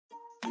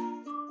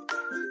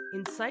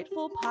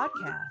Insightful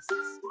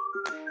podcasts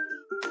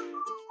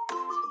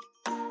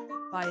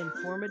by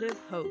informative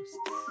hosts.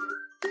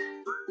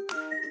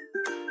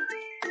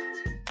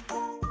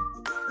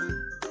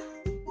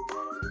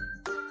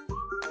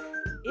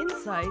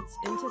 Insights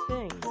into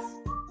Things,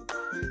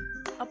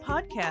 a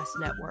podcast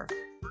network.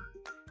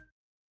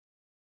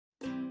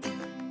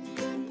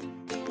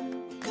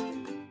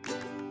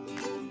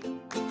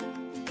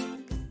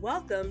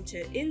 Welcome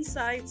to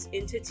Insights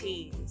into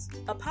Teens,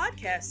 a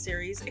podcast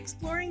series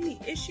exploring the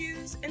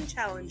issues and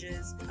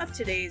challenges of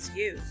today's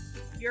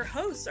youth. Your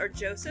hosts are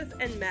Joseph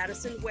and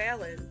Madison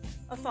Whalen,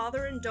 a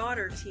father and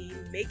daughter team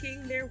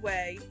making their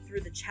way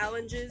through the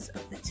challenges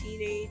of the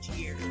teenage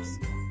years.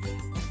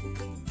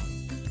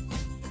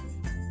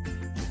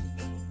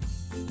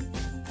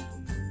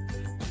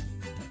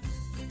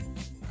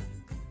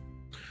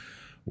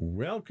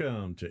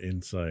 Welcome to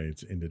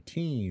Insights into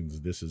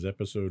Teens. This is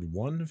episode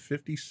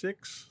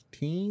 156,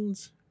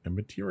 Teens and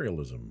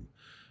Materialism.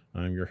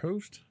 I'm your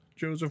host,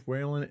 Joseph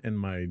Whalen, and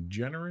my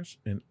generous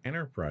and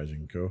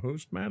enterprising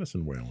co-host,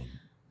 Madison Whalen.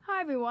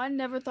 Hi, everyone.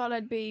 Never thought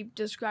I'd be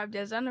described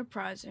as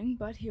enterprising,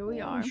 but here we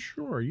are.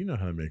 Sure, you know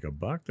how to make a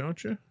buck,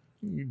 don't you?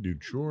 You do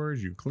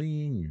chores, you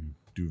clean, you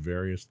do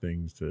various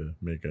things to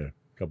make a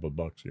couple of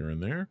bucks here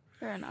and there.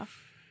 Fair enough.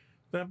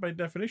 That, by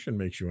definition,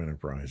 makes you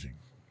enterprising.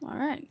 All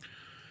right.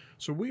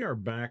 So we are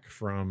back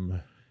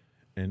from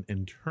an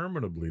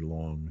interminably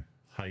long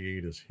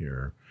hiatus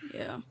here.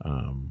 Yeah.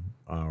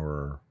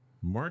 Our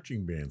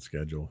marching band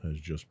schedule has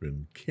just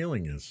been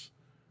killing us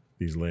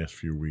these last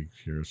few weeks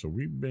here. So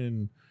we've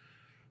been,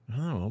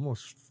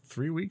 almost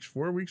 4 weeks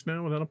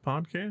now without a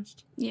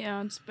podcast.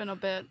 Yeah, it's been a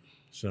bit.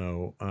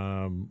 So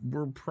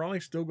we're probably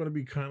still going to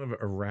be kind of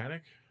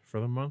erratic for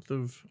the month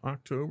of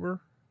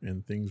October,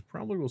 and things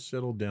probably will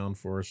settle down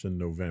for us in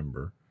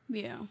November.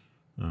 Yeah.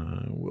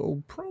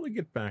 We'll probably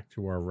get back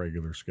to our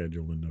regular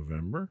schedule in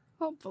November.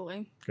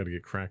 Hopefully. Got to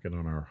get cracking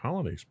on our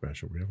holiday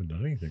special. We haven't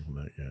done anything on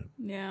that yet.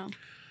 Yeah.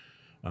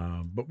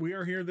 But we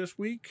are here this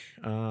week.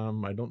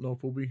 I don't know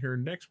if we'll be here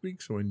next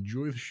week, so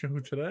enjoy the show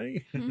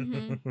today.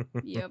 Mm-hmm.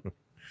 Yep.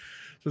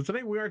 So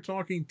today we are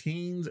talking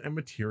teens and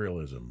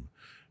materialism.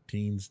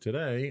 Teens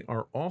today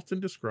are often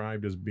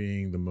described as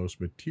being the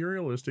most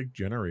materialistic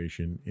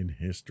generation in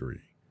history.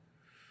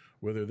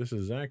 Whether this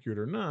is accurate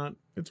or not,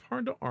 it's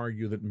hard to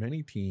argue that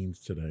many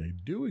teens today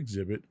do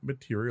exhibit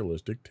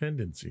materialistic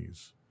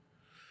tendencies.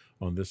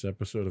 On this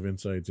episode of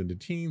Insights into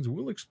Teens,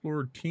 we'll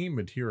explore teen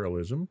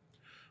materialism.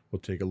 We'll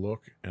take a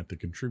look at the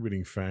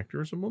contributing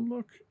factors, and we'll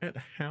look at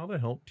how to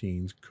help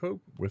teens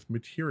cope with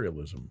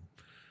materialism.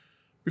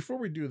 Before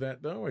we do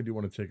that, though, I do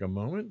want to take a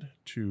moment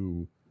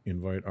to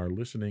invite our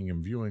listening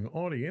and viewing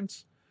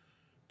audience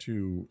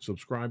to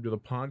subscribe to the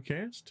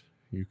podcast.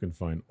 You can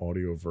find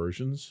audio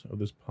versions of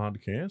this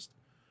podcast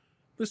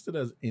listed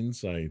as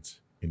Insights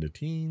into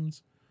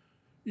Teens.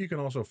 You can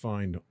also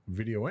find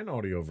video and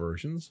audio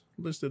versions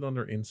listed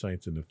under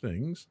Insights into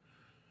Things.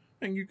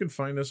 And you can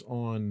find us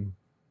on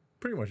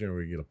pretty much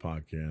anywhere you get a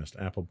podcast: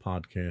 Apple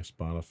Podcasts,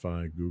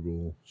 Spotify,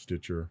 Google,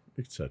 Stitcher,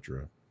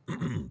 etc.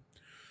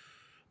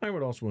 I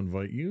would also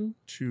invite you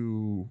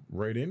to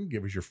write in,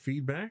 give us your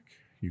feedback.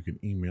 You can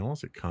email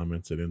us at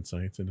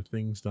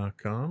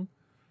comments@insightsintothings.com.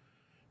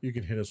 You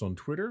can hit us on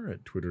Twitter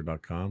at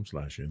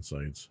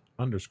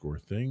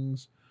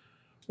twitter.com/insights_things,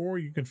 or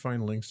you can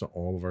find links to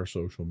all of our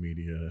social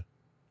media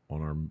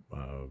on our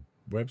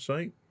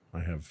website.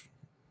 I have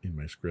in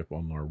my script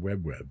on our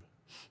web.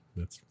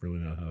 That's really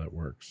not how that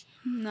works.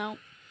 No.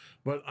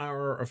 But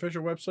our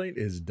official website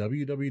is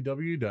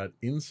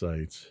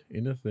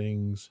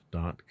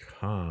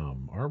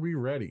www.insightsintothings.com. Are we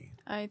ready?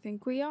 I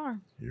think we are.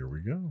 Here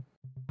we go.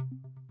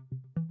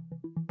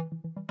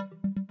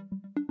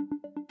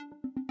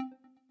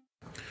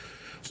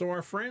 So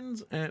our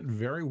friends at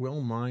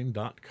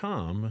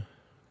verywellmind.com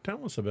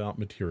tell us about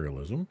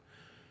materialism,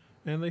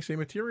 and they say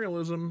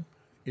materialism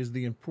is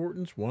the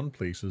importance one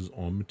places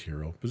on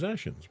material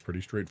possessions.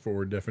 Pretty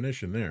straightforward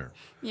definition there.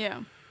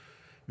 Yeah.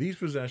 These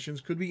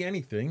possessions could be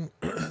anything,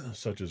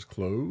 such as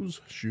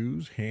clothes,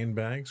 shoes,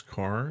 handbags,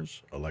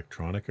 cars,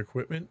 electronic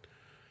equipment,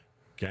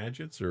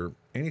 gadgets, or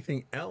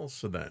anything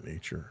else of that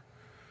nature.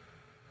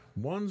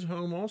 One's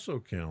home also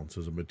counts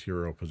as a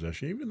material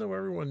possession, even though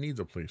everyone needs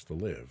a place to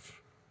live.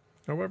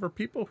 However,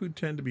 people who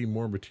tend to be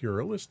more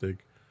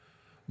materialistic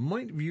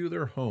might view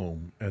their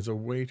home as a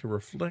way to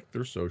reflect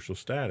their social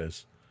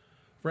status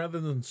rather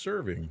than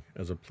serving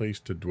as a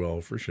place to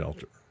dwell for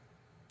shelter.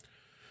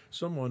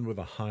 Someone with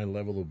a high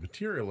level of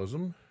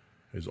materialism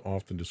is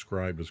often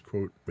described as,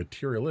 quote,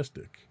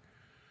 materialistic.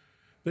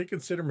 They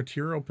consider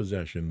material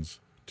possessions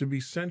to be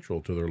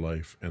central to their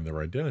life and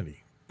their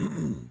identity.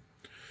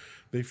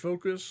 They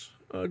focus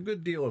a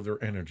good deal of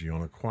their energy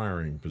on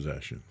acquiring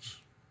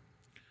possessions.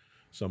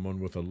 Someone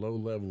with a low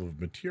level of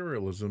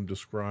materialism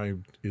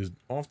is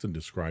often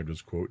described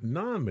as, quote,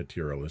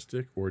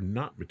 non-materialistic or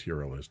not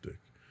materialistic.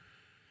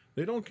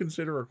 They don't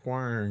consider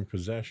acquiring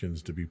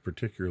possessions to be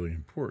particularly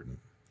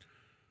important.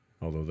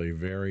 although they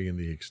vary in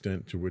the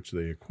extent to which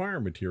they acquire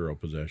material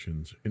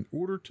possessions in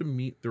order to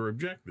meet their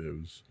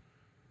objectives.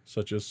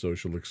 such as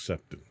social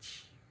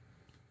acceptance.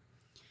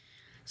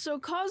 So,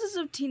 causes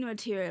of teen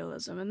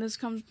materialism, and this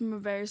comes from a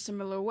very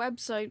similar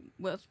website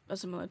with a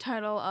similar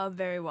title of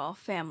Very Well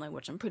Family,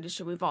 which I'm pretty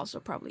sure we've also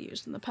probably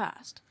used in the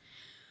past.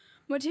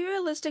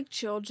 Materialistic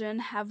children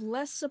have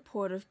less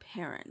supportive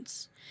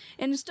parents.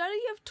 In a study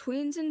of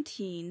tweens and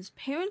teens,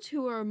 parents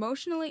who were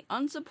emotionally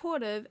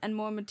unsupportive and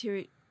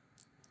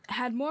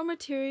had more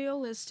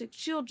materialistic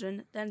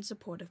children than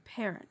supportive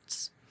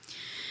parents.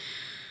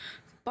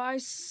 By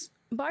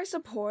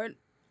support,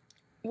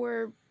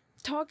 we're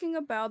talking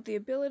about the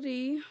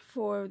ability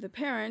for the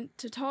parent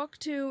to talk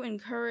to,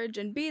 encourage,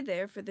 and be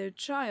there for their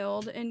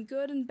child in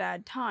good and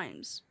bad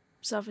times.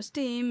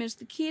 Self-esteem is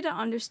the key to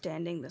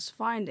understanding this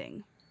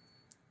finding.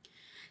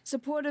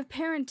 Supportive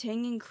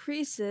parenting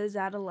increases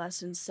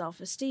adolescent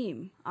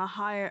self-esteem.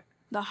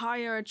 The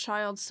higher a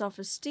child's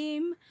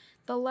self-esteem,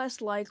 the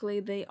less likely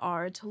they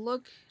are to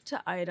look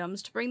to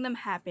items to bring them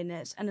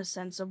happiness and a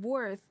sense of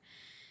worth.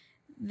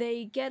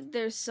 They get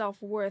their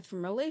self-worth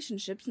from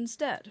relationships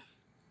instead.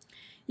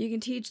 You can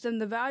teach them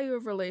the value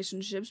of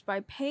relationships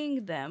by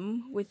paying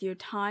them with your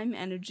time,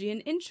 energy,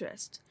 and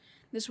interest.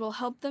 This will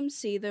help them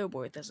see their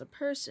worth as a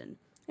person.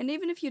 And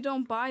even if you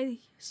don't buy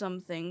some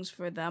things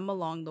for them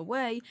along the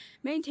way,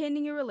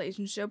 maintaining a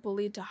relationship will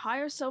lead to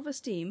higher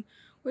self-esteem,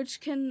 which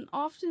can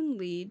often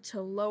lead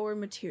to lower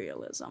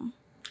materialism.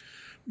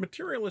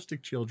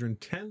 Materialistic children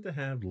tend to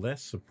have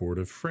less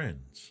supportive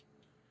friends.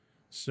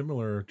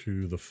 Similar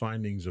to the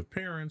findings of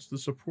parents, the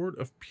support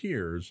of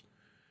peers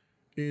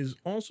is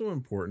also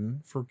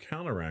important for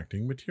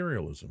counteracting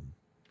materialism.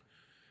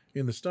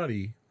 In the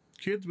study,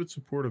 kids with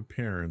supportive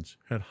parents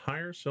had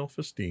higher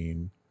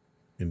self-esteem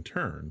in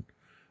turn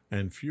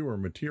and fewer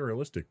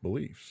materialistic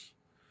beliefs.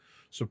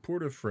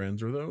 Supportive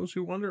friends are those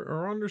who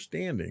are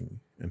understanding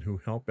and who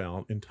help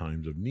out in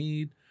times of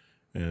need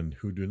and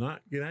who do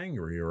not get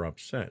angry or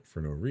upset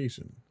for no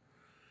reason.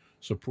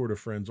 Supportive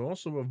friends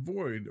also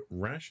avoid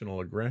relational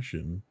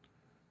aggression.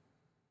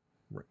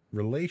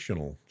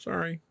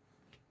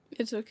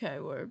 It's okay,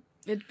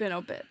 it's been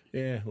a bit.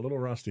 Yeah, a little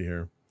rusty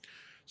here.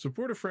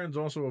 Supportive friends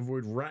also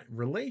avoid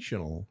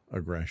relational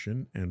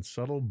aggression and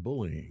subtle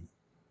bullying.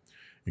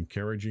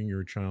 Encouraging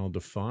your child to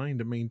find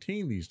and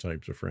maintain these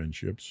types of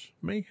friendships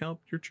may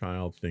help your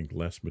child think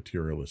less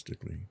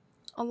materialistically.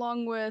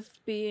 Along with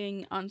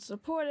being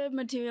unsupportive,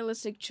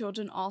 materialistic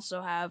children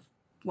also have,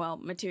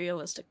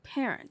 materialistic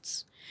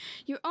parents.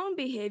 Your own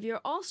behavior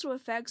also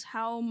affects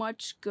how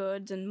much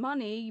goods and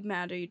money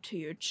matter to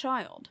your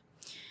child.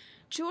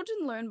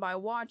 Children learn by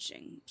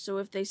watching, so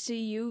if they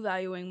see you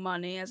valuing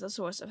money as a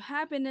source of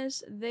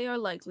happiness, they are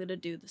likely to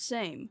do the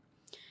same.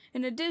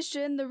 In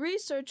addition, the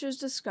researchers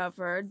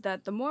discovered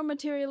that the more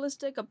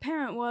materialistic a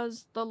parent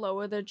was, the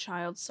lower their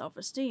child's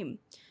self-esteem.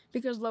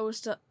 Because low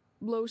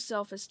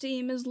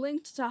self-esteem is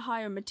linked to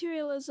higher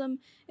materialism,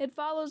 it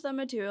follows that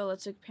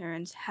materialistic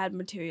parents had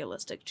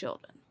materialistic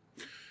children.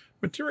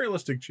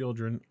 Materialistic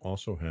children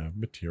also have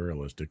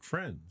materialistic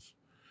friends.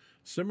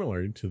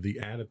 Similar to the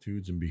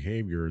attitudes and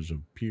behaviors of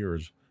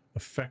peers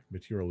affect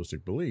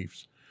materialistic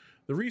beliefs,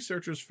 the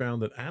researchers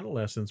found that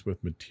adolescents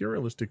with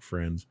materialistic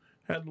friends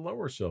had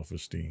lower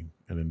self-esteem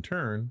and, in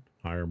turn,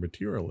 higher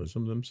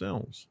materialism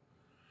themselves.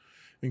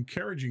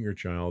 Encouraging your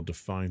child to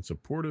find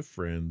supportive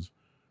friends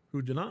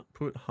who do not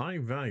put high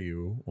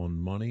value on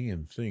money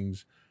and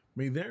things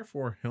may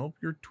therefore help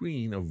your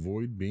tween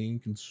avoid being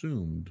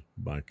consumed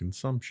by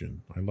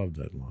consumption. I love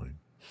that line.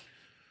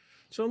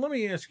 So let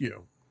me ask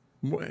you,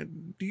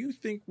 do you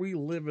think we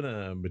live in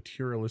a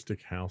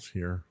materialistic house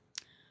here?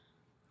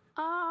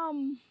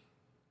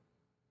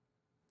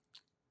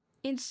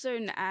 In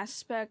certain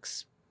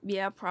aspects,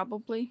 yeah,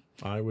 probably.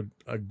 I would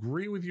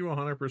agree with you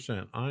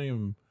 100%. I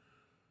am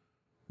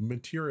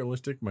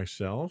materialistic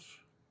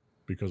myself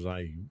because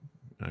I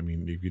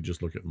mean, you could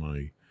just look at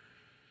my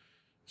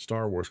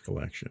Star Wars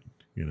collection,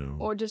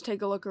 Or just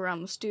take a look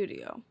around the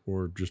studio.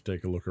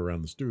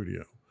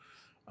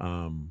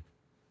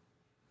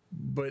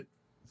 But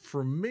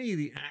for me,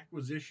 the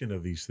acquisition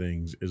of these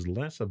things is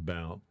less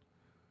about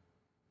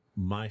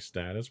my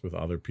status with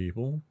other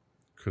people,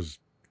 because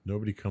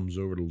nobody comes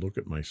over to look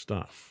at my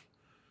stuff,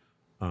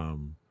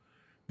 than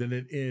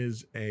it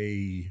is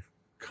a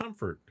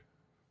comfort.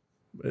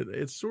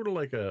 It's sort of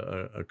like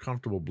a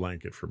comfortable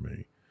blanket for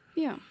me.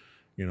 Yeah.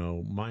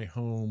 My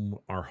home,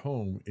 our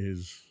home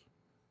is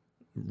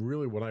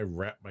really what I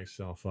wrap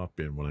myself up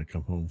in when I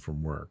come home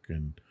from work.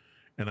 And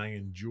I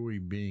enjoy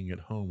being at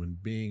home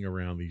and being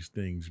around these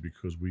things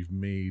because we've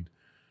made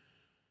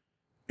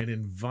an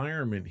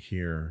environment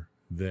here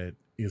that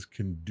is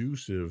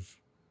conducive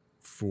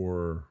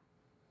for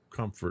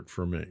comfort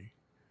for me.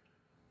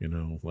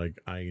 Like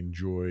I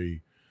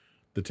enjoy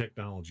the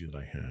technology that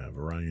I have,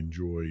 or I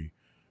enjoy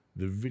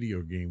the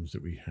video games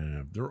that we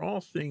have. They're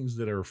all things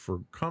that are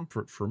for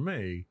comfort for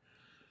me.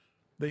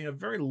 They have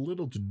very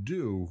little to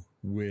do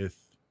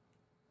with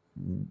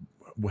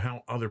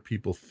how other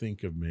people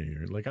think of me.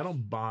 Like I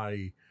don't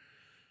buy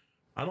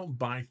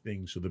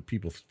things so that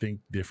people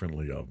think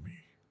differently of me.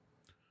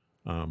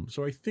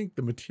 So I think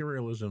the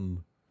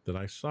materialism that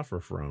I suffer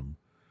from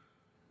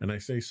And I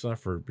say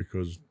suffer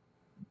because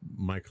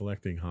my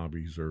collecting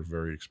hobbies are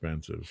very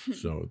expensive.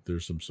 So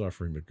there's some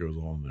suffering that goes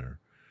on there.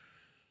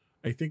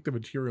 I think the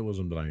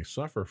materialism that I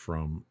suffer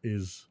from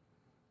is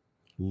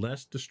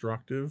less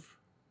destructive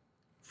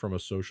from a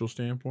social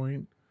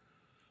standpoint.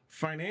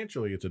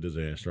 Financially, it's a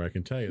disaster. I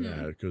can tell you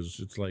that, because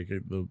it's like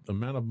the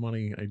amount of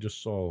money I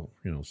just saw,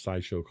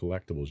 Sideshow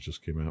Collectibles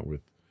just came out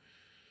with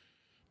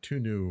 2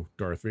 new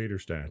Darth Vader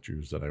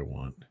statues that I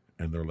want,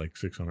 and they're like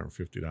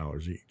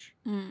 $650 each.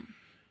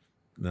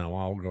 Now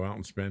I'll go out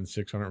and spend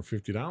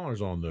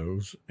 $650 on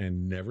those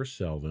and never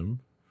sell them.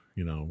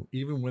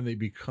 Even when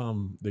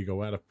they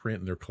go out of print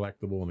and they're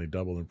collectible and they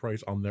double in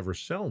price, I'll never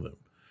sell them.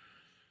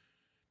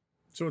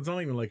 So it's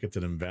not even like it's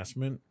an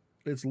investment.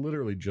 It's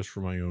literally just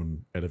for my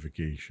own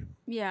edification.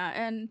 Yeah,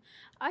 and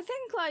I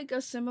think like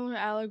a similar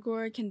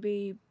allegory can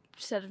be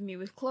said of me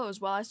with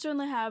clothes. While I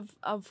certainly have,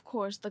 of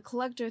course, the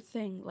collector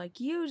thing like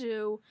you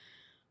do,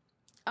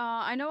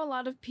 I know a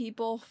lot of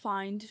people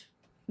find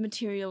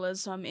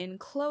materialism in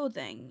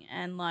clothing,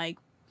 and like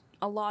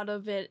a lot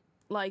of it,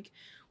 like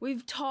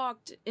we've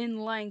talked in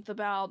length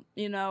about,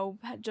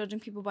 judging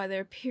people by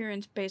their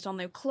appearance based on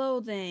their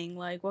clothing,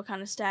 like what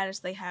kind of status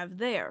they have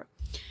there.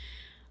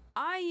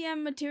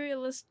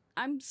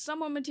 I'm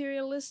somewhat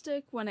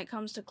materialistic when it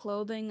comes to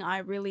clothing. I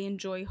really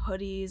enjoy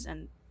hoodies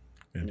and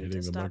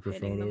hitting the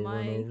microphone over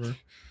and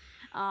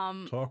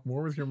over. Talk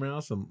more with your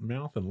mouth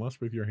and less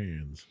with your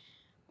hands.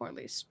 Or at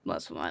least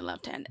less with my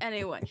left hand.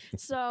 Anyway,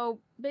 so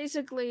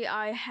basically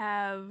I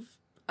have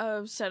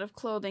a set of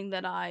clothing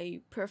that I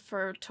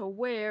prefer to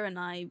wear and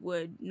I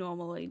would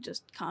normally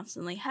just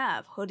constantly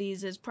have.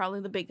 Hoodies is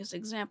probably the biggest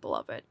example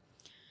of it.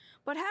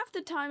 But half the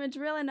time, it's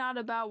really not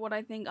about what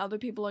I think other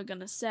people are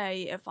going to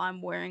say if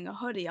I'm wearing a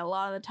hoodie. A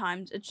lot of the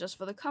times, it's just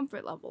for the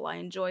comfort level. I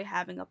enjoy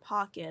having a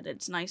pocket.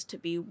 It's nice to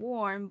be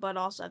warm, but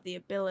also have the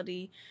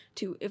ability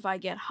to, if I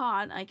get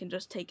hot, I can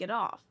just take it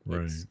off.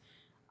 Right. It's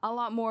a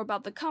lot more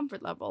about the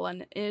comfort level,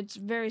 and it's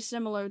very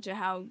similar to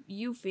how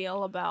you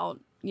feel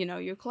about,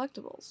 your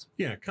collectibles.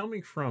 Yeah,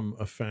 coming from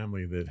a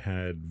family that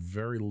had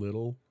very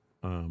little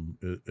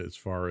as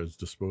far as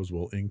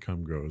disposable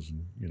income goes,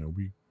 and,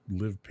 we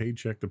lived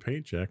paycheck to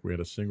paycheck. We had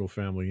a single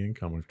family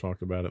income. We've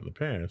talked about it in the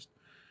past.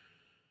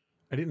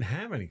 I didn't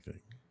have anything.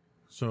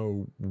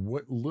 So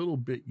what little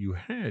bit you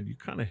had, you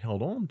kind of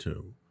held on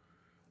to.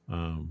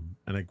 And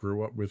I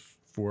grew up with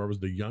I was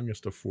the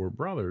youngest of 4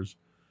 brothers.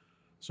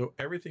 So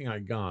everything I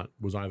got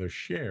was either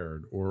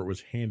shared or it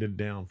was handed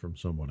down from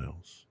someone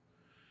else.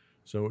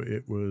 So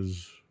it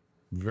was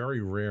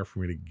very rare for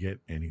me to get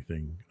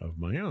anything of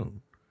my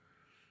own.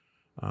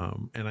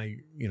 And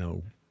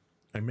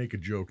I make a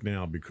joke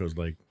now because,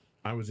 like,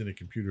 I was into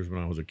computers when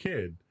I was a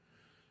kid,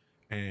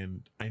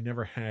 and I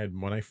never had,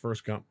 when I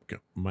first got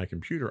my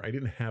computer, I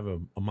didn't have a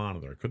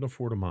monitor. I couldn't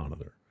afford a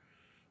monitor.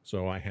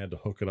 So I had to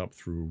hook it up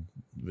through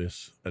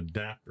this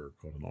adapter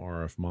called an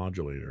RF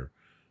modulator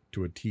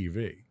to a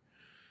TV.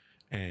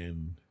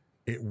 And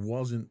it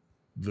wasn't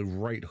the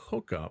right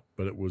hookup,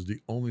 but it was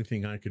the only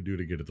thing I could do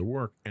to get it to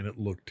work, and it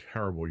looked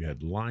terrible. You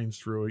had lines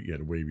through it. You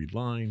had wavy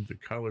lines. The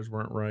colors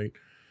weren't right.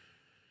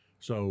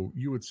 So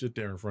you would sit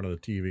there in front of the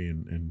TV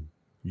and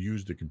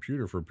use the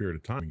computer for a period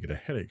of time and get a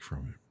headache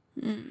from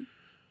it.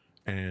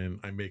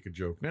 And I make a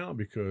joke now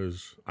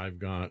because I've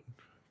got,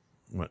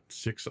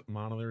 6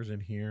 monitors in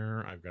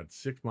here. I've got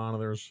 6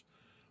 monitors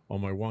on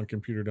my one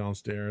computer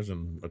downstairs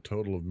and a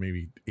total of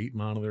maybe 8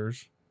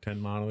 monitors, 10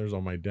 monitors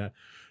on my desk.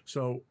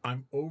 So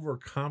I'm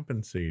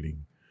overcompensating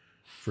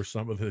for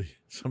some of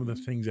the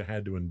things I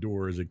had to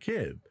endure as a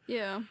kid.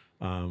 Yeah.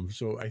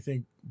 So I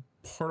think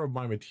part of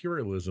my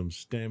materialism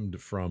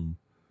stemmed from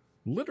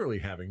literally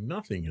having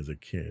nothing as a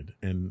kid,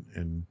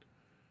 and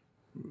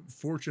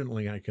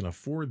fortunately I can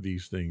afford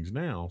these things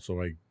now,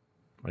 so I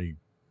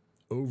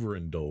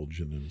overindulge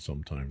in them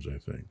sometimes, I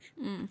think.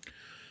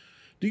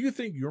 Do you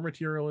think you're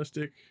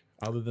materialistic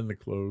other than the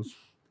clothes?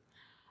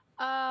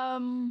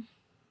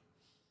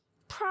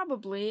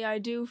 Probably. I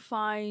do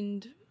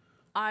find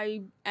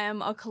I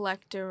am a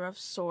collector of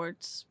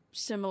sorts,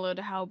 similar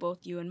to how both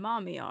you and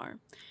Mommy are.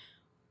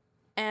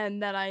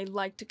 And that I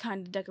like to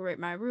kind of decorate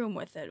my room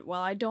with it.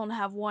 While I don't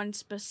have one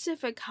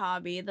specific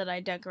hobby that I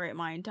decorate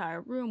my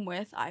entire room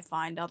with, I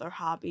find other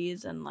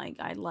hobbies, and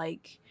I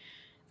like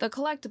the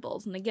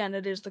collectibles. And again,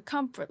 it is the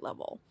comfort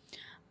level.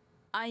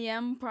 I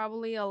am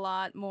probably a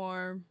lot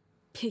more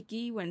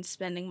picky when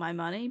spending my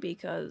money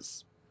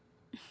because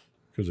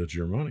it's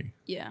your money.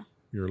 Yeah.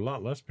 You're a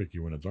lot less picky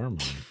when it's our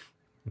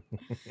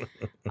money.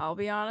 I'll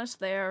be honest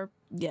there.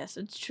 Yes,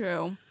 it's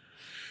true.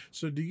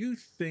 So do you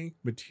think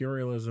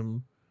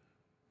materialism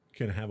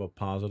can have a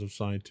positive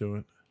side to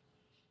it?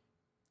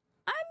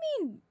 I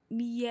mean,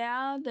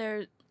 yeah,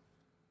 there's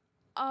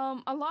a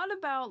lot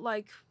about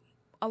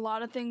a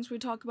lot of things we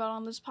talk about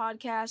on this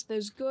podcast.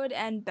 There's good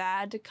and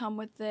bad to come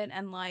with it,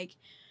 and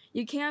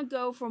you can't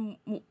go from,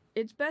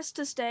 it's best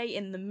to stay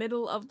in the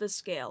middle of the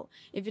scale.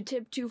 If you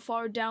tip too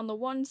far down the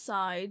one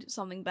side,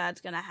 something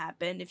bad's gonna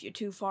happen. If you're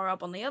too far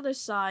up on the other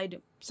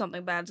side,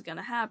 something bad's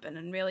gonna happen,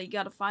 and really you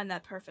gotta find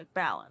that perfect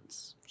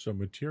balance. So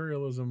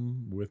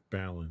materialism with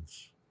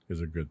balance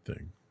is a good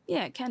thing.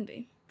 Yeah, it can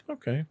be.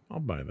 Okay, I'll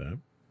buy that.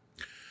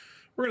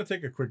 We're going to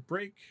take a quick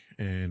break,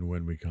 and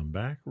when we come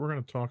back, we're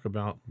going to talk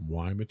about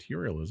why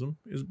materialism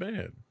is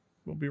bad.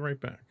 We'll be right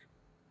back.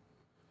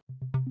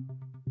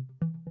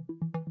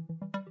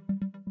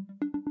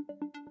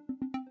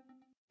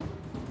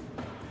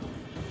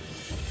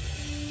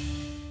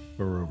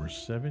 For over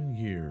 7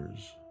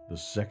 years, the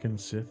Second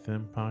Sith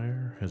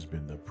Empire has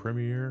been the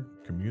premier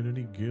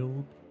community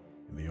guild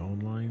in the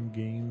online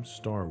game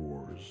Star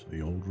Wars: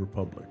 The Old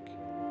Republic.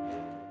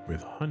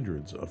 With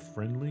hundreds of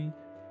friendly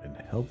and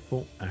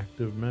helpful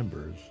active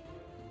members,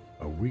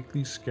 a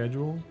weekly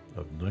schedule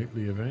of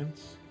nightly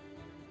events,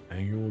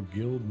 annual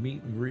guild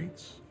meet and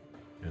greets,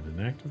 and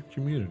an active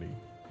community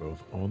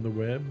both on the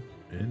web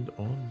and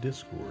on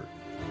Discord.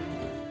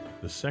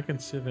 The Second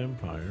Sith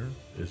Empire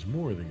is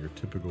more than your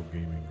typical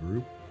gaming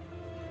group.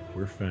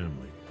 We're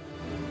family.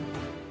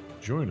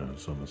 Join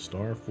us on the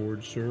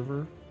Starforge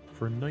server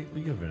for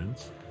nightly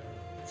events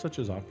such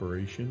as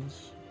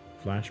operations,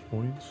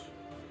 flashpoints,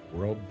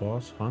 world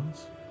boss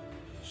hunts,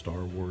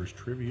 Star Wars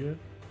trivia,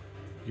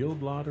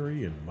 guild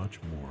lottery, and much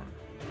more.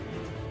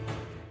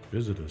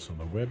 Visit us on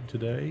the web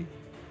today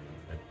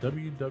at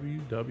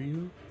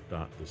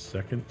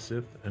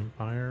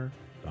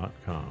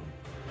www.thesecondsithempire.com.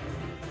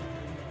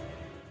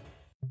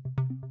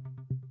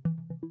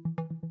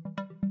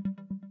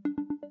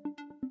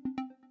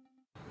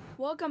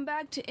 Welcome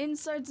back to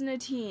Insights into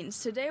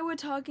Teens. Today we're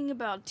talking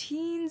about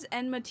teens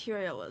and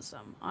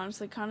materialism.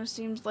 Honestly, kind of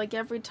seems like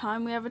every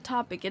time we have a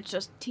topic, it's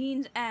just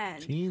teens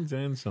and. Teens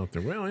and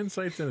something. Well,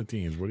 insights into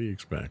teens. What do you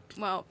expect?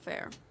 Well,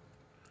 fair.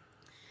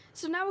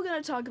 So now we're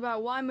going to talk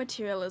about why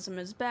materialism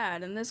is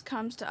bad, and this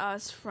comes to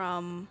us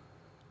from...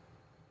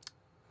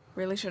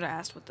 Really should have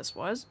asked what this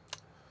was.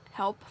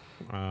 Help.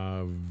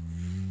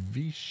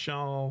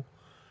 Vishal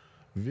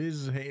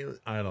Vizhale.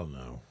 I don't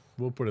know.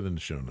 We'll put it in the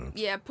show notes.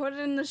 Yeah, put it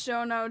in the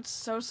show notes.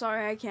 So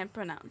sorry I can't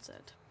pronounce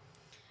it.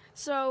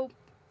 So,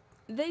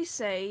 they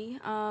say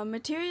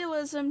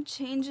materialism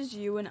changes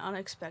you in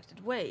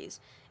unexpected ways.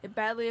 It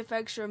badly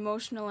affects your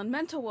emotional and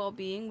mental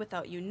well-being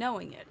without you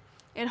knowing it.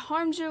 It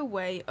harms your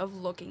way of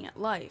looking at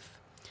life.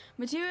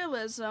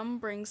 Materialism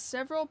brings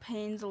several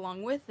pains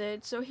along with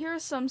it, so here are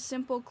some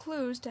simple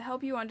clues to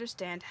help you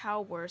understand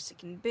how worse it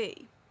can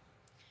be.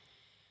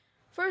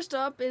 First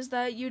up is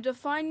that you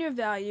define your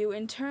value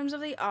in terms of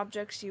the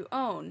objects you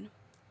own.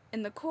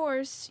 In the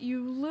course,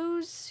 you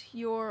lose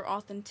your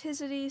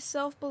authenticity,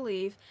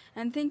 self-belief,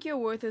 and think your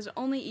worth is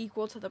only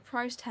equal to the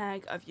price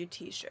tag of your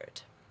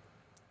t-shirt.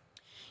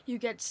 You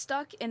get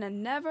stuck in a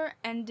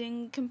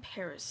never-ending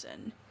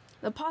comparison.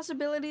 The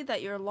possibility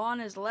that your lawn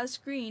is less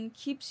green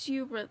keeps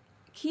you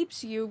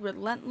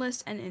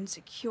relentless and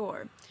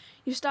insecure.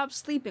 You stop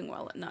sleeping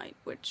well at night,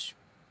 which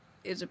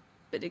is a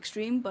bit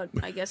extreme, but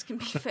I guess can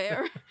be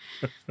fair.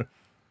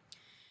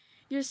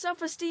 Your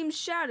self-esteem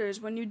shatters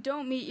when you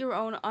don't meet your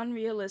own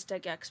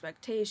unrealistic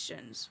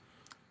expectations.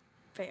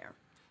 Fair.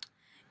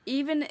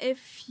 Even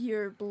if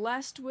you're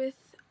blessed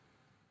with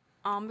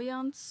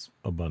abundance.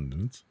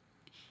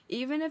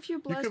 Even if you're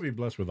blessed... You could be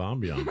blessed with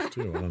ambiance,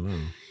 too. I don't know.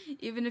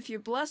 Even if you're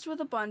blessed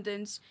with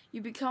abundance,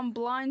 you become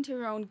blind to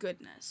your own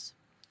goodness.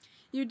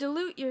 You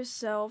dilute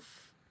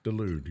yourself...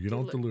 Delude. You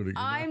don't dilute it.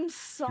 I'm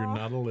sorry. You're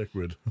not a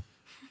liquid.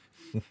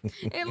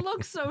 It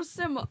looks so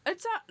similar.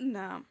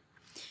 No.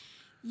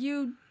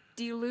 You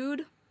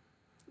delude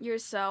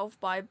yourself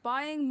by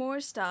buying more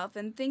stuff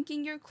and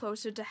thinking you're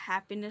closer to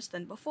happiness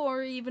than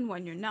before, even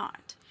when you're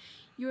not.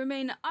 You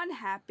remain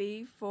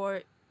unhappy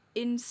for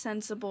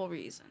insensible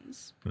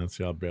reasons. That's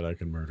how bad I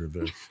can murder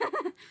this.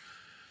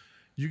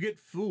 You get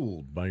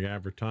fooled by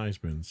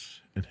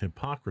advertisements and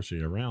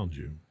hypocrisy around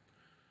you.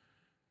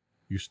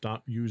 You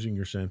stop using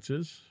your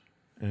senses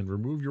and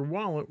remove your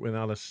wallet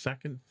without a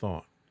second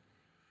thought.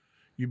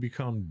 You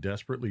become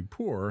desperately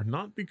poor,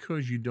 not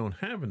because you don't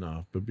have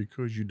enough, but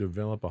because you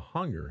develop a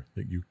hunger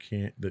that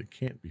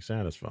can't be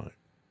satisfied.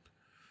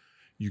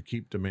 You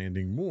keep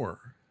demanding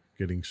more,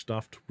 getting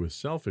stuffed with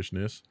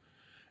selfishness,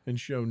 and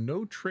show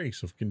no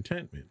trace of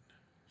contentment,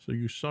 so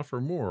you suffer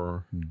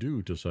more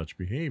due to such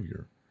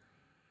behavior.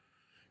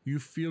 You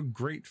feel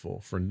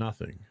grateful for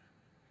nothing.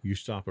 You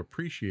stop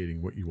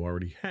appreciating what you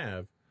already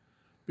have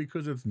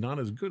because it's not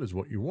as good as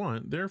what you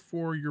want,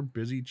 therefore you're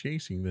busy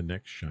chasing the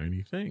next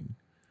shiny thing.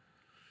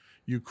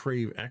 You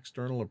crave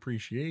external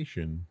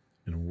appreciation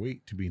and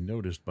wait to be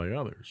noticed by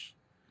others.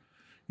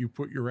 You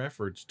put your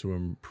efforts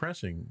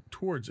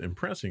towards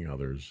impressing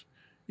others,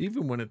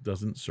 even when it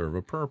doesn't serve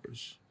a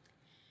purpose.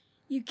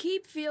 You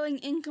keep feeling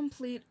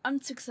incomplete,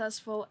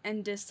 unsuccessful,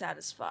 and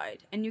dissatisfied,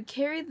 and you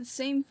carry the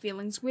same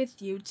feelings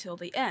with you till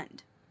the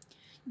end.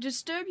 You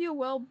disturb your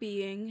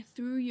well-being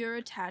through your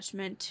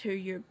attachment to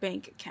your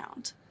bank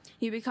account.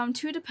 You become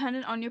too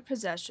dependent on your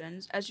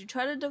possessions as you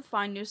try to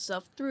define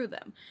yourself through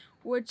them,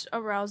 which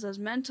arouses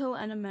mental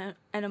and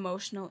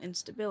emotional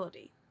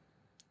instability.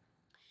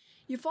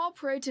 You fall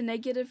prey to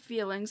negative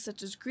feelings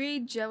such as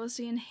greed,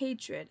 jealousy, and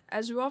hatred,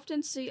 as you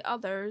often see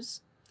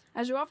others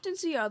as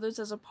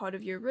a part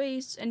of your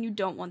race and you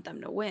don't want them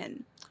to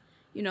win.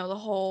 You know, the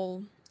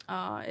whole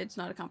It's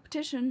not a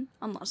competition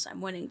unless I'm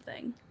winning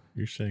thing.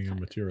 You're saying I'm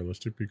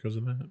materialistic because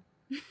of that?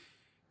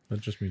 That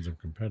just means I'm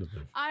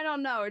competitive. I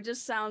don't know. It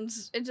just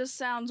sounds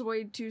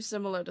way too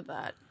similar to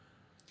that.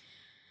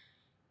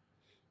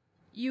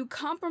 You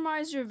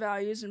compromise your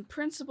values and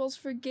principles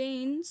for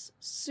gains.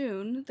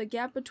 Soon, the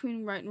gap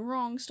between right and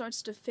wrong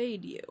starts to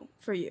fade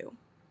for you.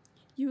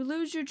 You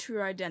lose your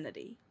true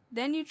identity.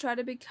 Then you try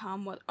to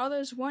become what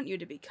others want you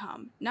to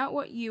become, not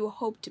what you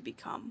hope to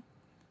become.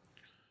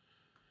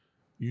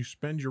 You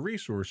spend your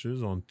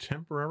resources on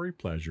temporary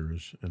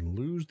pleasures and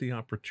lose the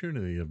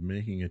opportunity of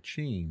making a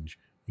change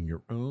in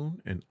your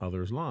own and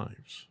others'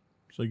 lives,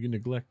 so you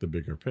neglect the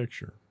bigger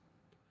picture.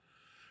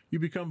 You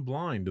become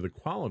blind to the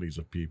qualities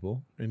of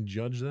people and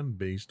judge them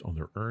based on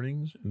their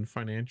earnings and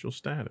financial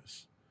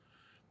status.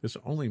 This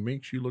only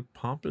makes you look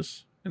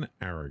pompous and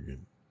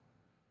arrogant.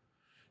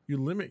 You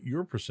limit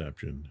your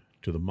perception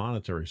to the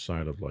monetary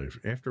side of life,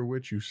 after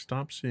which you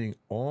stop seeing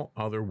all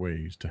other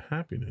ways to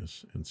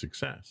happiness and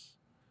success.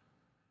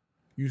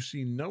 You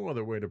see no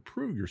other way to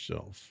prove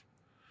yourself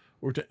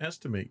or to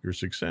estimate your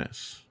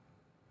success,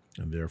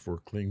 and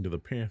therefore cling to the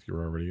path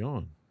you're already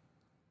on.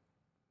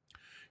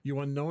 You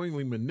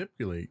unknowingly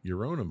manipulate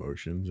your own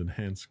emotions and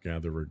hence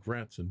gather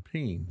regrets and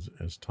pains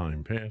as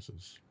time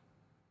passes.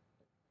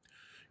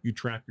 You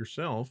trap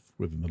yourself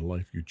within the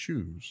life you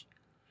choose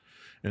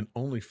and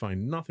only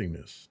find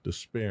nothingness,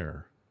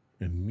 despair,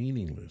 and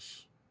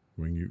meaninglessness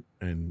when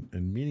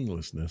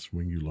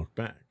you look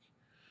back.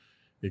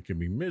 It can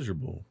be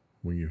miserable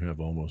when you have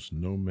almost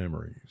no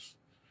memories.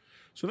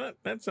 So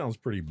that sounds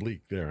pretty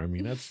bleak there. I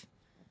mean, that's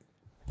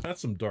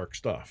some dark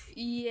stuff.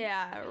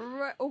 Yeah,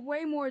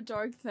 way more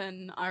dark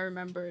than I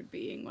remember it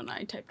being when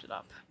I typed it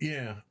up.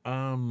 Yeah.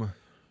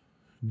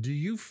 Do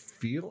you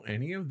feel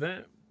any of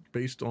that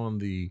based on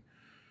the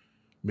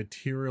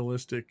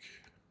materialistic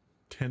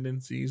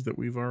tendencies that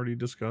we've already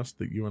discussed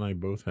that you and I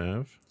both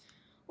have?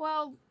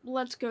 Well,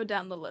 let's go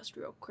down the list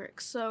real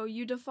quick. So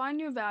you define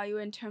your value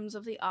in terms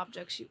of the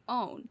objects you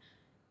own.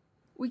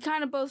 We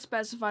kind of both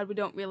specified we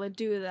don't really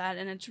do that,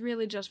 and it's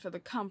really just for the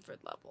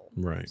comfort level.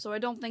 Right. So I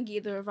don't think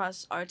either of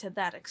us are to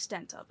that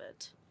extent of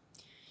it.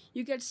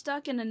 You get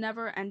stuck in a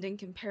never-ending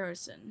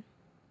comparison.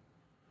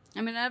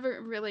 I mean, I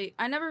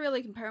never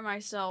really compare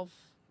myself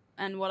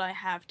and what I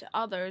have to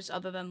others,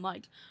 other than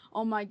like,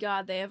 oh my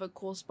god, they have a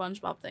cool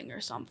SpongeBob thing or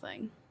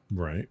something.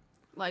 Right.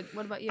 Like,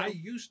 what about you? I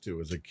used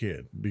to as a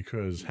kid,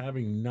 because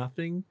having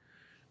nothing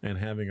and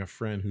having a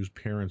friend whose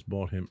parents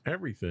bought him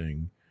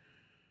everything,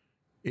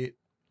 it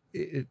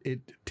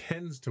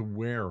tends to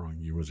wear on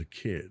you as a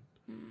kid.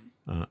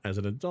 As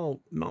an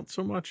adult, not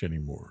so much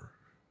anymore.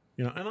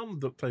 You know, and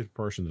I'm the type of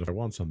person that if I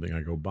want something,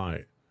 I go buy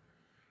it.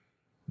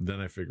 Then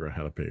I figure out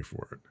how to pay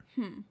for it.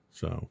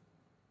 So,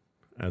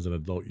 as an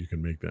adult, you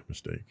can make that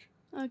mistake.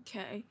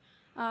 Okay.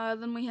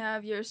 Then we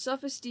have your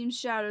self-esteem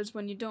shatters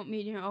when you don't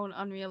meet your own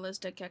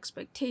unrealistic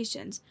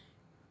expectations.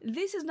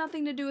 This has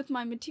nothing to do with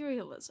my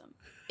materialism.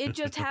 It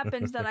just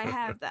happens that I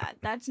have that.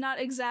 That's not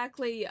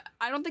exactly...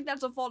 I don't think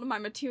that's a fault of my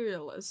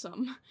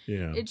materialism.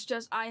 Yeah. It's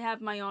just I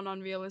have my own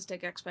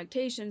unrealistic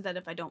expectations that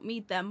if I don't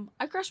meet them,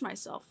 I crush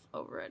myself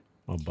over it.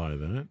 I'll buy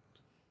that.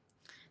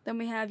 Then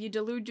we have you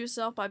delude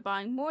yourself by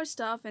buying more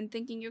stuff and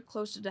thinking you're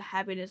closer to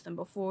happiness than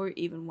before,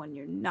 even when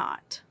you're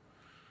not.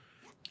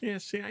 Yeah,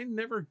 see, I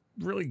never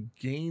really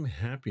gain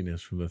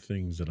happiness from the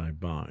things that I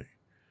buy.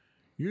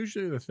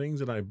 Usually the things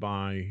that I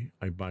buy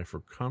for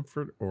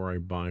comfort or I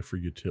buy for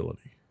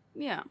utility.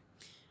 Yeah.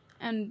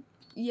 And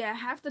yeah,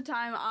 half the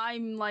time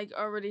I'm like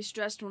already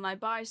stressed when I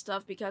buy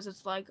stuff because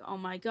it's like, oh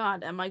my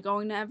god, am I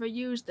going to ever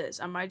use this?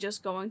 Am I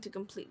just going to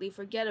completely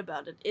forget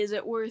about it? Is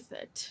it worth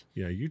it?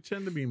 Yeah, you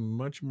tend to be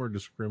much more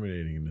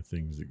discriminating in the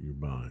things that you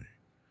buy.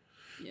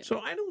 Yeah. So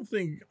I don't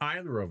think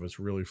either of us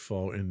really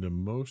fall into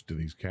most of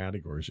these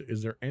categories.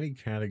 Is there any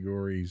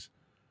categories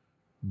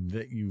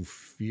that you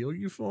feel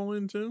you fall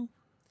into?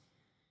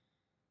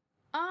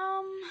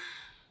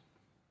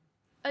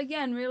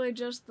 Again, really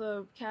just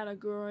the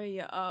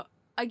category,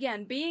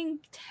 again, being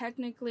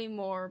technically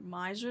more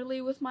miserly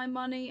with my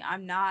money,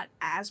 I'm not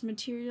as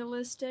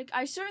materialistic.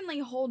 I certainly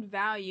hold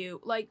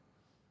value, like,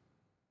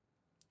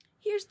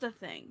 here's the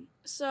thing.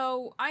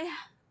 So, I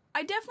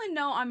definitely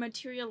know I'm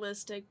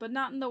materialistic, but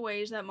not in the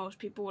ways that most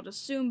people would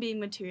assume being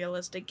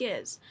materialistic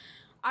is.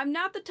 I'm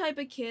not the type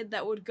of kid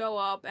that would go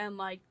up and,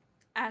 like,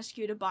 ask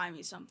you to buy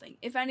me something.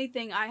 If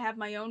anything, I have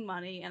my own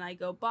money and I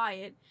go buy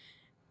it,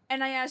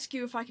 and I ask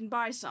you if I can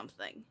buy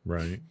something.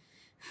 Right.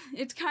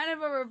 It's kind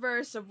of a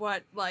reverse of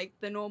what, like,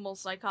 the normal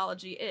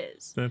psychology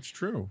is. That's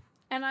true.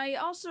 And I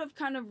also have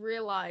kind of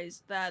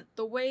realized that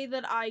the way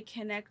that I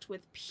connect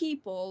with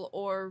people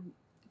or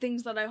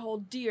things that I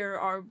hold dear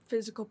are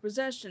physical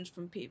possessions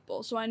from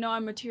people. So I know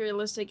I'm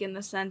materialistic in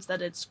the sense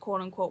that it's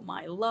quote-unquote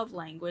my love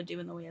language,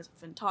 even though we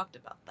haven't talked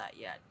about that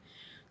yet.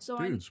 So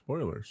Dude,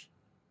 spoilers.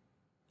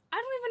 I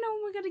don't even know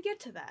when we're going to get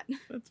to that.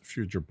 That's a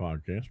future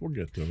podcast. We'll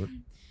get to it.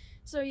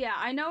 So yeah,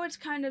 I know it's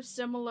kind of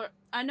similar.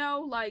 I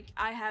know, like,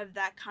 I have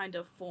that kind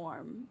of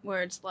form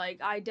where it's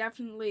like I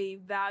definitely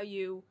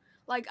value,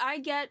 Like, I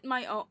get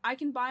my own, I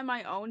can buy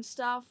my own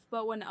stuff,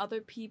 but when other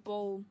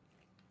people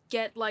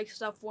get, like,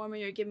 stuff for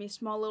me or give me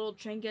small little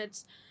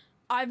trinkets,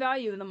 I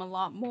value them a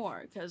lot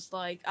more, because,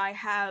 like, I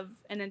have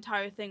an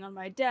entire thing on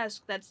my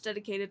desk that's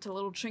dedicated to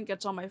little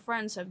trinkets all my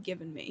friends have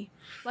given me.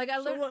 Like,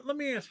 let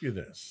me ask you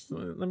this.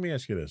 Let me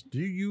ask you this. Do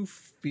you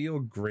feel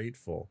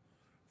grateful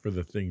for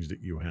the things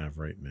that you have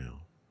right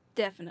now?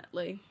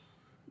 Definitely.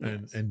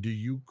 Yes. And do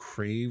you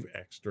crave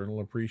external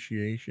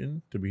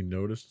appreciation to be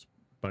noticed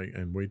by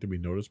and wait to be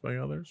noticed by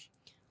others?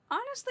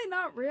 Honestly,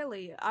 not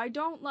really. I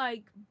don't,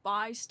 like,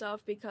 buy stuff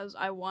because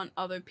I want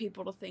other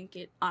people to think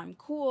I'm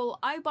cool.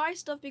 I buy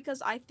stuff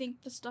because I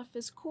think the stuff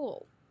is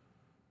cool.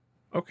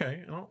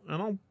 Okay,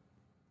 and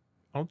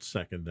I'll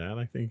second that.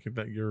 I think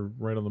that you're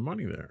right on the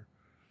money there.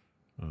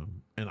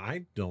 And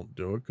I don't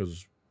do it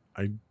because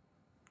I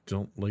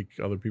don't like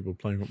other people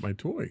playing with my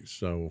toys.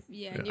 So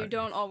yeah, and you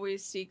don't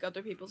always seek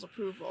other people's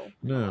approval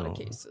in no. a lot of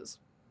cases.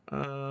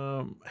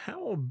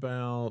 How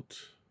about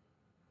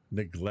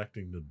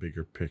neglecting the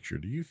bigger picture?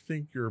 Do you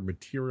think your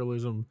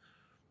materialism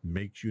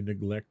makes you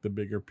neglect the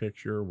bigger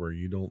picture, where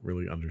you don't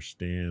really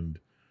understand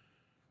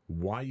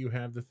why you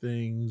have the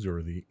things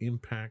or the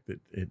impact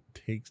that it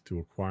takes to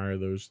acquire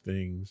those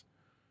things?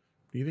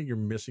 Do you think you're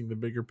missing the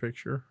bigger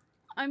picture?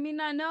 I mean,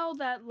 I know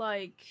that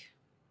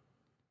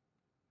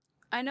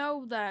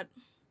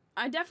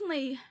I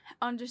definitely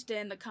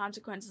understand the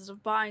consequences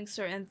of buying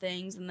certain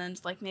things, and then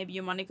it's like maybe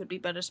your money could be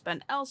better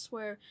spent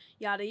elsewhere,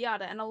 yada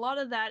yada. And a lot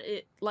of that,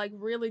 it like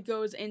really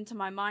goes into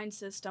my mind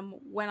system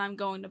when I'm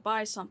going to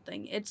buy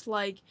something. It's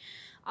like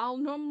I'll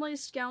normally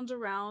scound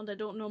around. I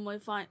don't normally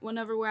find,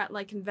 whenever we're at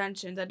like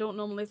conventions, I don't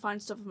normally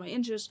find stuff of my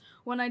interest.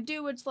 When I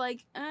do, it's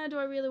like, do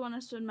I really want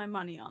to spend my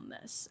money on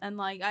this? And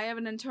like I have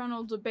an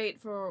internal debate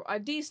for a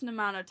decent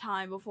amount of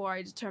time before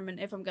I determine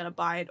if I'm gonna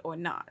buy it or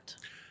not.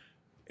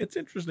 It's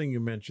interesting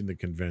you mentioned the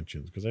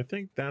conventions, because I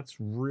think that's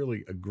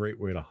really a great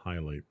way to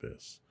highlight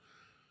this.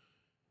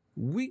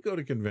 We go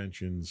to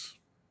conventions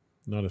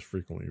not as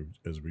frequently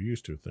as we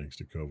used to, thanks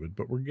to COVID,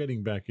 but we're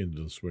getting back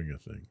into the swing of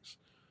things.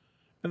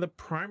 And the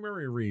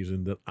primary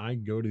reason that I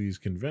go to these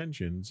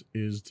conventions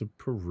is to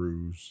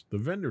peruse the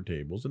vendor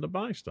tables and to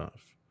buy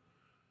stuff.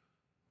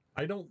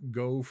 I don't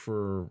go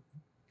for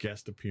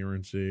guest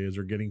appearances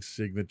or getting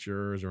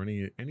signatures or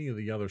any of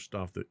the other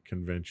stuff that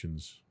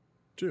conventions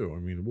do. I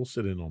mean, we'll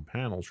sit in on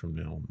panels from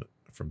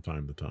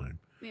time to time.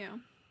 Yeah.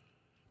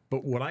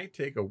 But what I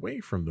take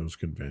away from those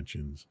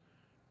conventions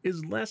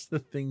is less the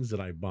things that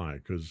I buy,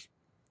 because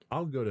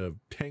I'll go to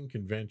 10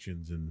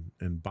 conventions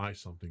and buy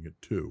something at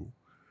 2.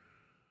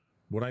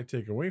 What I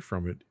take away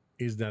from it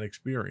is that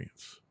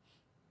experience,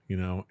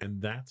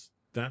 and that's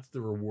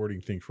the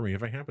rewarding thing for me.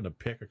 If I happen to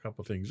pick a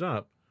couple things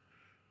up,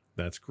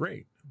 that's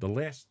great. The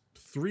last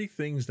 3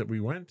 things that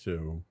we went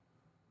to,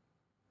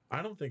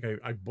 I don't think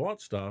I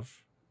bought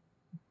stuff,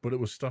 but it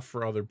was stuff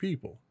for other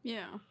people.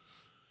 Yeah.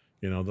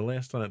 The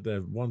last time at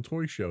that one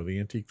toy show, the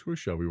antique toy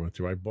show we went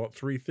to, I bought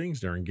 3 things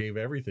there and gave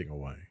everything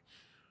away.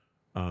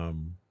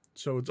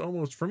 So it's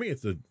almost, for me,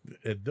 it's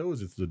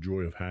the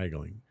joy of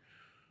haggling.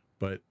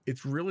 But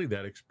it's really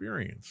that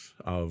experience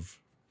of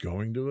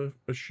going to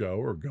a show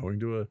or going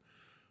to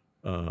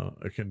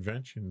a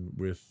convention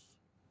with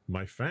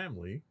my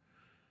family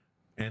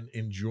and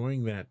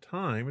enjoying that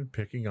time and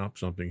picking up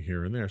something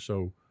here and there.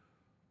 So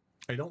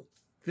I don't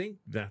think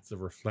that's a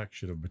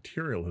reflection of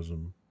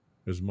materialism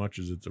as much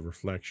as it's a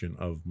reflection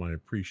of my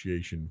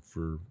appreciation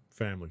for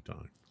family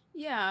time.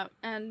 Yeah,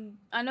 and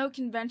I know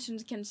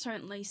conventions can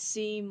certainly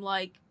seem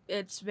like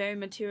it's very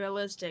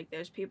materialistic.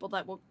 There's people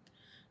that will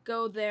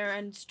go there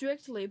and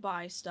strictly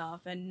buy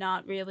stuff and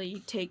not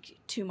really take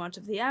too much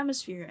of the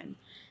atmosphere in.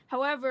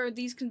 However,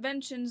 these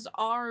conventions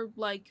are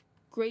like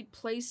great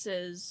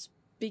places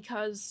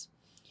because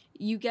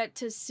you get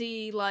to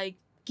see like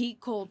geek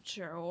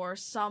culture or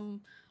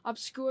some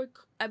obscure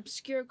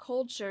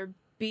culture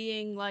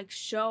being like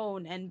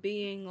shown and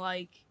being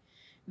like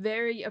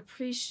very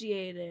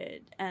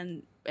appreciated,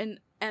 and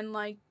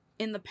like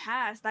in the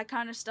past that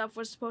kind of stuff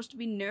was supposed to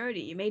be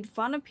nerdy. You made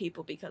fun of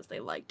people because they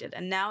liked it,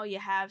 and now you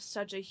have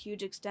such a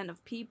huge extent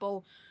of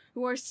people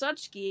who are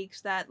such geeks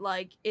that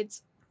like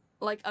it's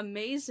like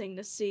amazing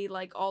to see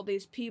like all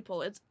these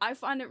people. I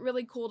find it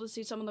really cool to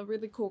see some of the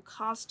really cool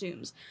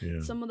costumes,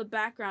 some of the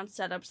background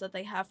setups that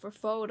they have for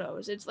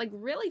photos. It's like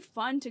really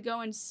fun to go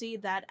and see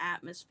that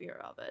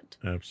atmosphere of it.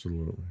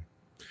 Absolutely.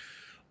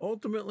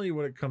 Ultimately,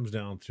 what it comes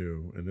down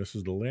to, and this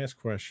is the last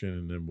question,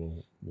 and then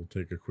we'll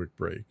take a quick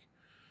break.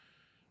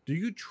 Do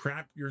you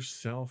trap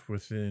yourself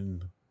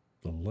within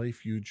the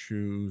life you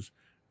choose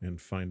and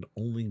find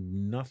only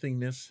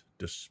nothingness,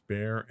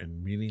 despair,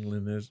 and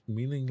meaningless?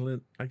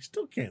 I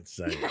still can't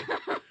say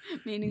it.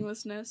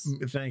 Meaninglessness.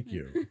 Thank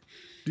you.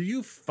 Do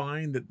you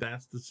find that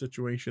that's the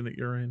situation that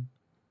you're in?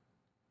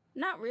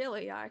 Not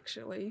really,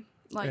 actually.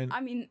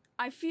 I mean,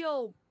 I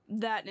feel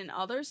that in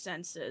other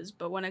senses,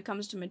 but when it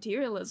comes to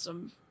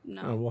materialism,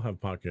 no. Oh, we'll have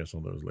podcasts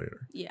on those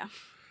later. Yeah.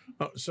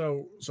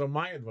 So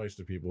my advice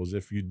to people is,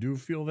 if you do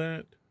feel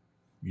that,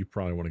 you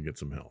probably want to get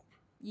some help.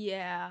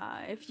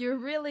 Yeah, if you're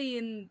really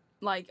in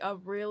like a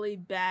really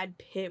bad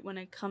pit when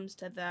it comes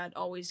to that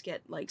always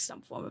get like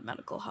some form of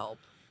medical help.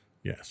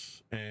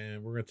 Yes.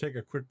 And we're going to take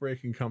a quick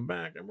break and come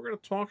back, and we're going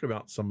to talk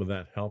about some of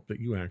that help that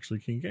you actually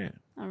can get.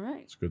 All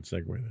right. It's a good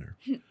segue there.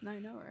 I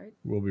know, right?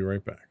 We'll be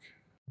right back.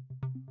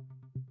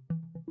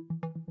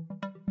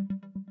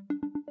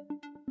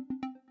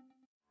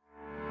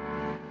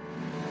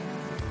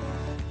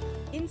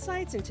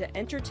 Insights into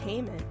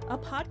Entertainment, a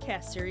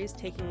podcast series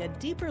taking a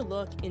deeper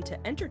look into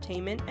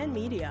entertainment and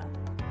media.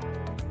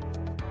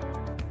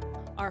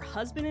 Our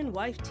husband and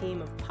wife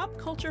team of pop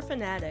culture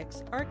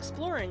fanatics are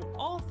exploring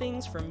all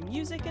things from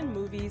music and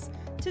movies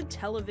to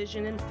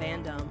television and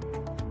fandom.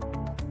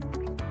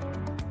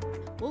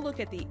 We'll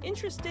look at the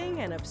interesting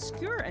and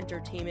obscure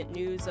entertainment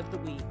news of the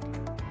week.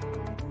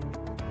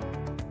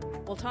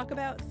 We'll talk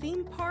about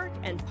theme park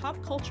and pop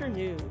culture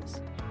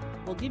news.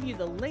 We'll give you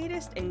the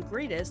latest and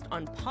greatest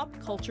on pop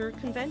culture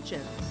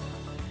conventions.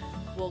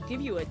 We'll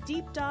give you a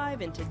deep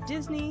dive into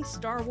Disney,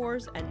 Star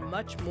Wars, and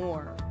much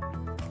more.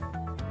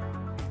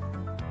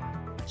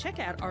 Check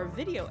out our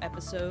video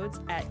episodes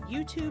at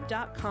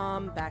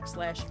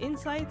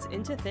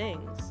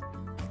youtube.com/insightsintothings.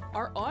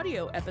 Our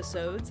audio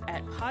episodes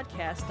at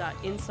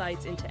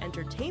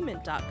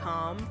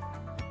podcast.insightsintoentertainment.com,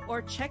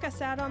 or check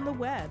us out on the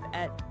web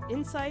at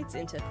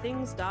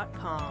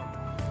insightsintothings.com.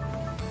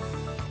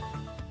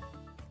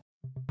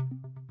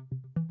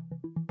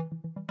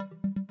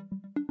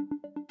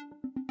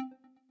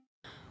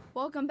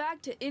 Welcome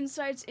back to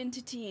Insights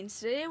into Teens.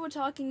 Today we're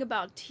talking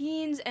about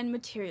teens and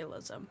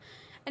materialism.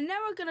 And now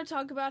we're going to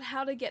talk about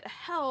how to get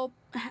help.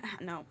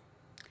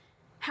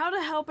 How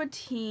to help a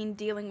teen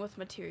dealing with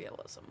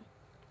materialism.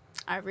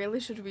 I really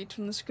should read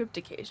from the script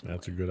occasionally.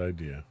 That's a good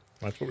idea.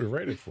 That's what we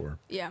write it for.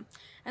 Yeah.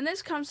 And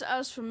this comes to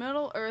us from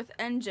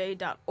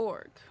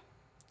MiddleEarthNJ.org.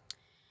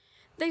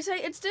 They say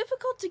it's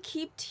difficult to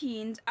keep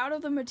teens out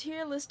of the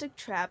materialistic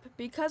trap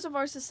because of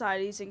our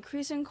society's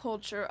increasing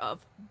culture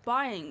of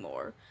buying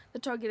more, the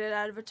targeted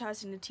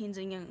advertising to teens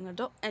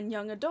and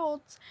young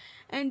adults,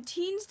 and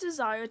teens'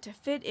 desire to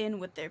fit in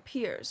with their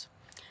peers.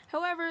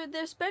 However,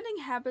 their spending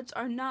habits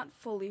are not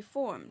fully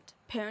formed.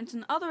 Parents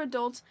and other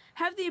adults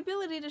have the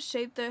ability to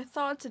shape their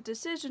thoughts and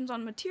decisions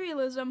on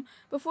materialism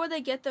before they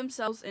get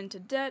themselves into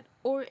debt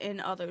or in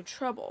other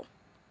trouble.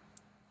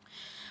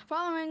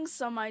 Following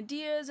some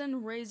ideas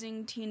and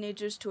raising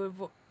teenagers to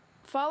avoid...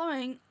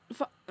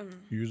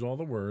 Use all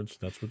the words.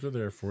 That's what they're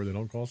there for. They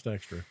don't cost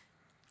extra.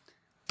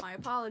 My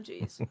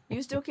apologies.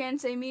 You still can't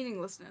say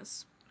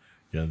meaninglessness.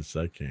 Yes,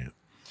 I can't.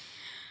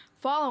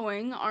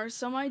 Following are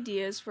some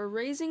ideas for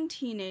raising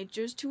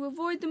teenagers to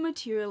avoid the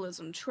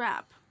materialism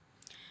trap.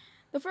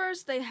 The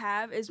first they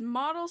have is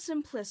model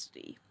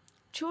simplicity.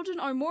 Children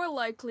are more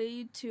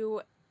likely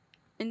to...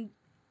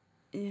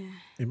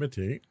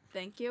 Imitate.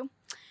 Thank you.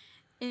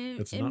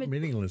 It's not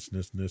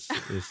meaninglessness.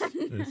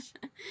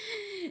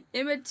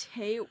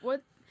 Imitate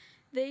what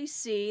they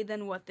see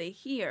than what they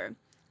hear.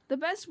 The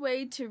best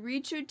way to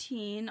reach your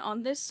teen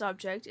on this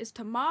subject is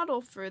to model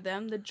for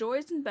them the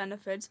joys and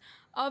benefits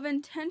of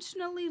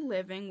intentionally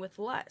living with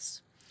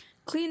less.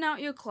 Clean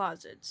out your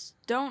closets.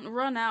 Don't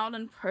run out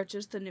and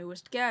purchase the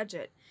newest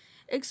gadget.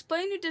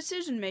 Explain your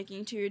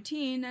decision-making to your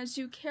teen as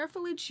you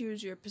carefully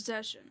choose your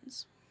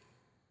possessions.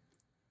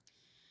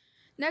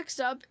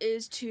 Next up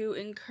is to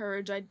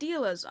encourage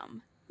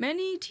idealism.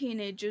 Many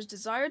teenagers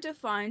desire to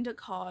find a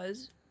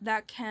cause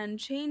that can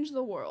change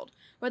the world,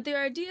 but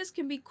their ideas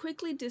can be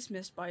quickly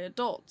dismissed by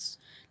adults.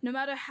 No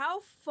matter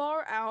how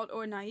far out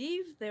or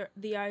naive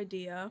the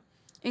idea,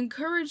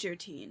 encourage your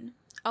teen.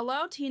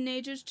 Allow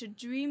teenagers to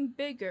dream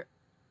bigger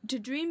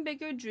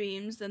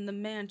dreams than the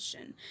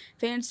mansion,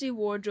 fancy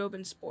wardrobe,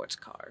 and sports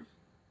car.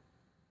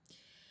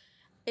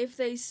 If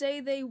they say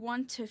they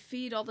want to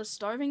feed all the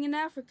starving in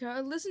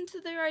Africa, listen to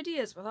their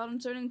ideas without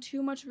inserting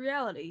too much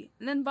reality,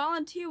 and then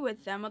volunteer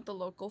with them at the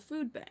local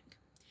food bank.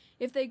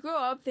 If they grow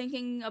up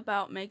thinking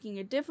about making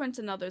a difference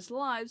in others'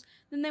 lives,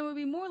 then they will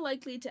be more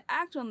likely to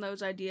act on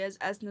those ideas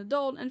as an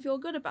adult and feel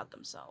good about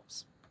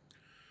themselves.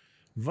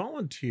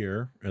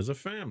 Volunteer as a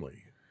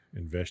family.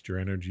 Invest your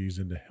energies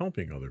into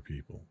helping other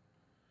people.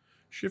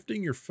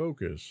 Shifting your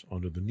focus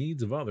onto the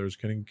needs of others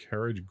can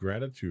encourage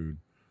gratitude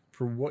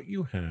for what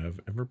you have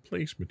and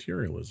replace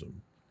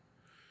materialism.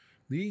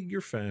 Lead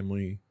your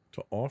family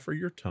to offer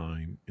your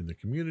time in the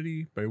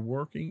community by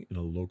working in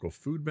a local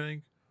food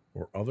bank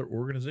or other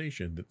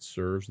organization that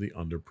serves the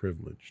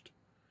underprivileged.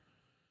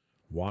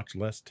 Watch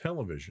less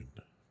television.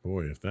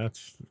 Boy, if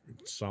that's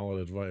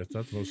solid advice,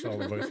 that's the most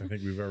solid advice I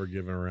think we've ever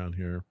given around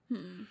here.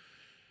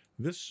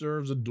 This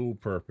serves a dual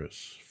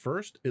purpose.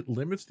 First, it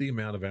limits the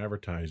amount of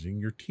advertising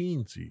your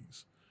teen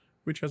sees,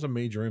 which has a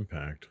major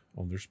impact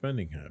on their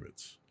spending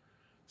habits.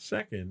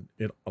 Second,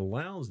 it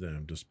allows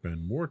them to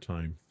spend more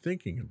time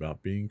thinking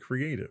about being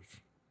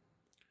creative.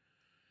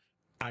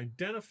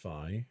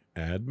 Identify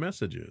ad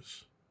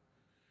messages.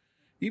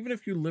 Even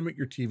if you limit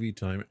your TV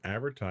time,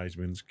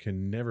 advertisements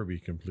can never be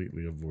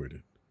completely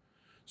avoided.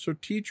 So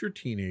teach your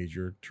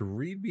teenager to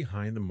read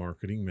behind the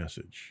marketing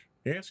message.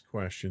 Ask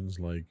questions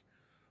like,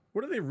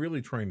 what are they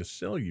really trying to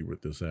sell you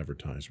with this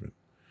advertisement?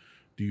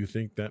 Do you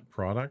think that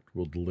product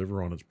will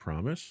deliver on its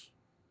promise?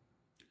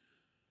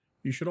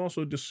 You should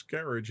also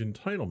discourage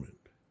entitlement.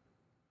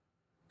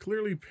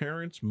 Clearly,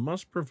 parents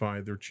must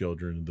provide their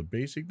children the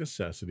basic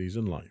necessities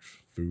in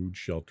life: food,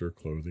 shelter,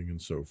 clothing,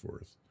 and so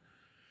forth.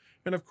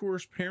 And of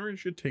course,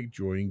 parents should take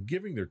joy in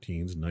giving their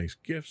teens nice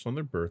gifts on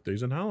their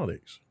birthdays and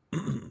holidays.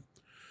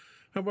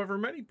 However,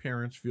 many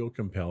parents feel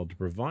compelled to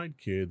provide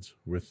kids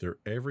with their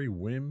every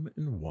whim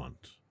and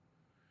want.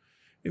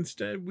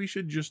 Instead, we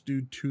should just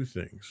do two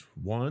things.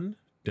 One,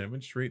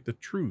 demonstrate the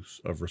truths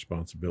of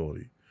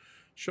responsibility,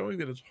 showing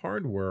that it's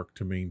hard work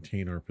to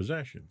maintain our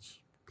possessions,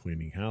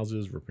 cleaning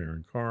houses,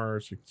 repairing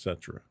cars,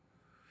 etc.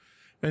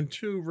 And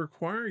two,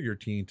 require your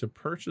teen to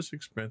purchase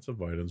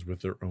expensive items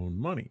with their own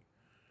money,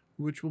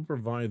 which will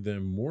provide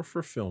them more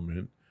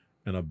fulfillment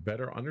and a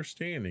better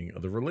understanding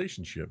of the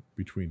relationship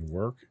between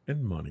work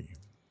and money.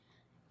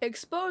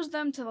 Expose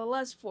them to the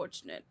less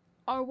fortunate.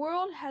 Our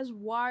world has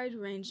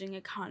wide-ranging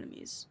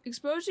economies.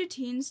 Expose your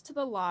teens to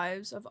the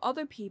lives of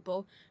other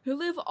people who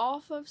live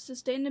off of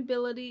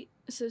sustainability.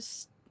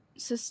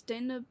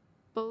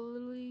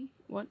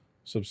 What?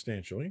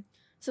 Substantially.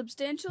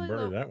 Substantially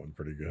Burned that one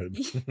pretty good.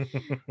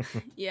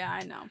 Yeah,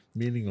 I know.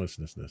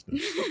 Meaninglessness.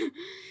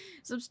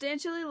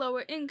 Substantially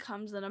lower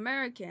incomes than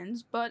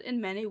Americans, but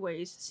in many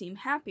ways seem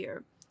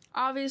happier.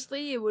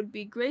 Obviously, it would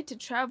be great to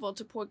travel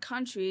to poor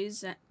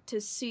countries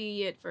to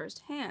see it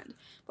firsthand,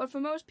 but for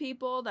most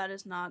people, that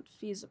is not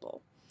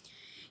feasible.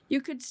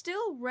 You could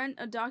still rent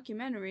a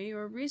documentary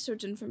or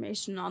research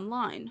information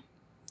online.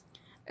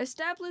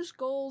 Establish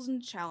goals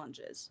and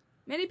challenges.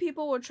 Many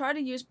people will try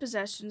to use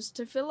possessions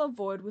to fill a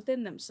void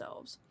within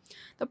themselves.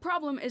 The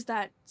problem is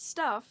that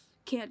stuff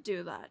can't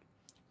do that.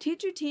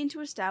 Teach your teen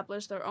to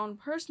establish their own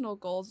personal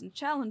goals and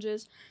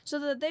challenges so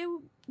that they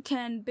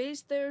can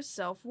base their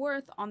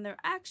self-worth on their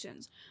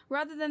actions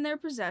rather than their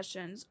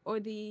possessions or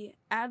the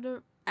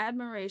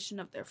admiration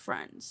of their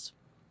friends.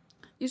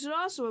 You should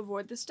also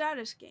avoid the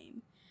status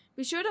game.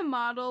 Be sure to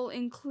model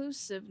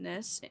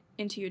inclusiveness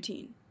into your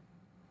teen.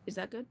 Is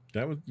that good?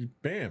 That was,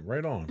 bam,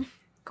 right on.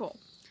 Cool.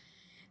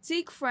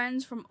 Seek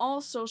friends from all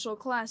social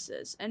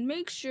classes, and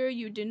make sure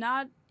you do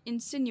not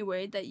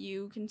insinuate that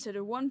you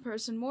consider one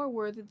person more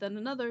worthy than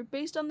another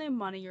based on their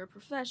money or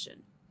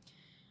profession.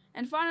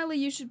 And finally,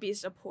 you should be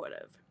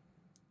supportive.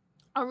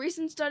 A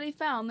recent study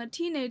found that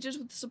teenagers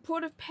with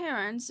supportive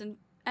parents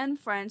and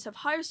friends have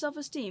higher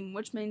self-esteem,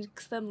 which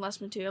makes them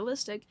less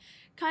materialistic,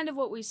 kind of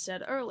what we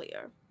said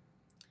earlier.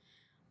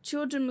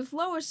 Children with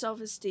lower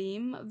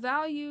self-esteem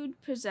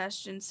valued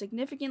possessions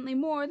significantly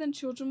more than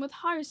children with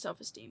higher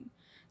self-esteem.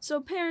 So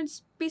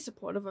parents, be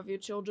supportive of your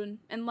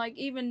children, and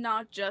even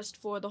not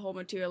just for the whole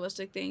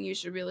materialistic thing, you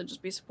should really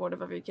just be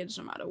supportive of your kids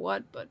no matter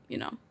what, but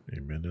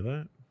Amen to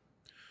that.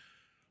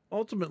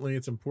 Ultimately,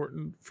 it's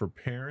important for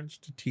parents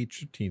to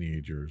teach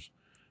teenagers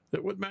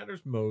that what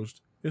matters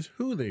most is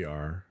who they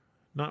are,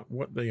 not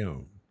what they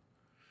own.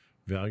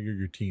 Value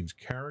your teen's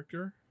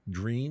character,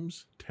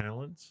 dreams,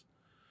 talents,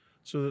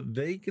 so that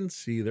they can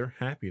see their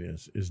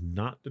happiness is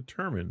not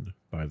determined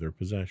by their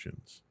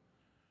possessions.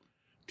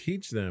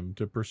 Teach them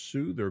to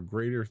pursue the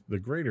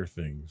greater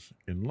things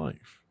in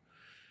life.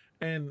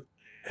 And,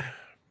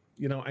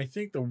 I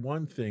think the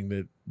one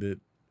thing that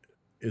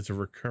is a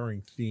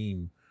recurring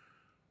theme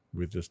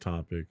with this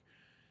topic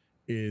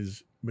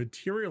is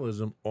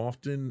materialism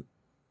often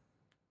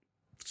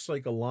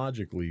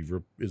psychologically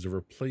is a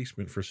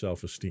replacement for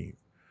self-esteem.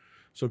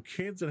 So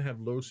kids that have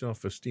low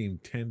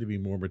self-esteem tend to be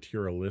more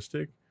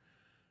materialistic.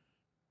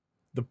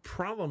 The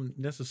problem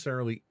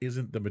necessarily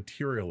isn't the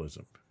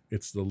materialism.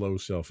 It's the low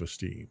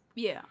self-esteem.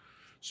 Yeah.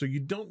 So you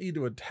don't need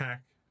to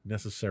attack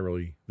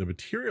necessarily the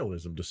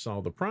materialism to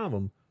solve the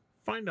problem.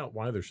 Find out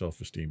why their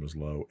self-esteem is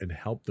low and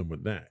help them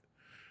with that.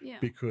 Yeah.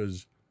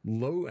 Because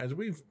low, as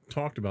we've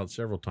talked about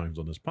several times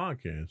on this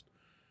podcast,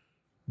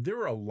 there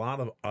are a lot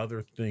of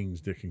other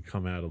things that can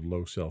come out of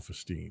low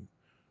self-esteem.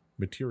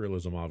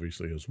 Materialism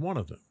obviously is one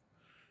of them.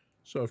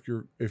 So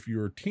if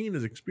your teen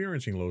is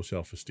experiencing low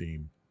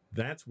self-esteem,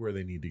 that's where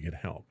they need to get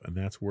help, and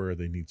that's where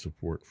they need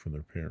support from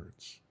their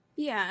parents.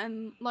 Yeah,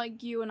 and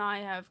like you and I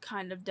have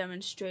kind of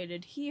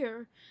demonstrated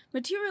here,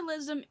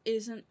 materialism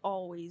isn't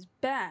always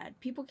bad.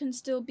 People can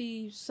still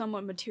be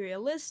somewhat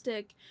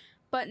materialistic,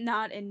 but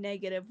not in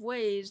negative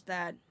ways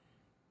that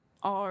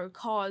are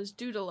caused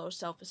due to low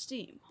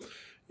self-esteem.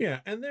 Yeah,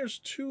 and there's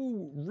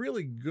two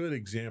really good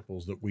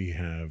examples that we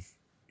have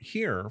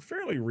here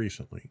fairly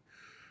recently.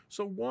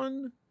 So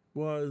one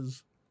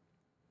was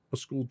a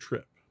school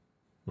trip.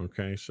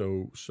 Okay,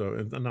 so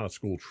not a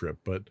school trip,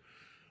 but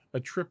a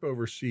trip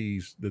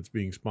overseas that's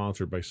being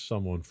sponsored by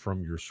someone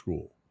from your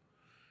school.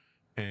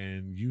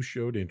 And you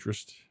showed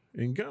interest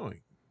in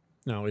going.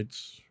 Now,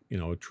 it's,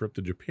 a trip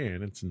to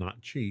Japan. It's not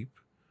cheap.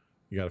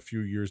 You got a few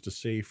years to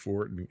save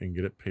for it and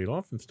get it paid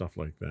off and stuff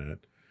like that.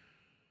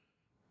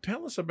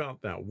 Tell us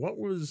about that. What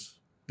was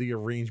the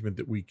arrangement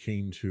that we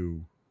came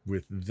to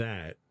with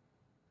that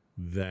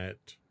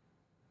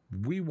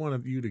we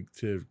wanted you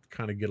to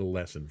kind of get a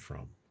lesson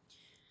from?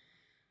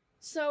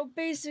 So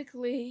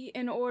basically,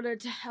 in order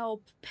to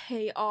help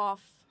pay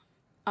off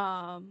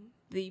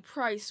the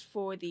price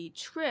for the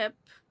trip,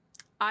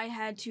 I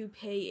had to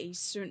pay a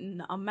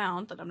certain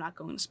amount that I'm not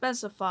going to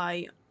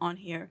specify on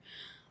here,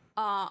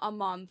 a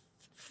month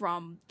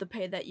from the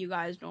pay that you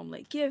guys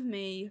normally give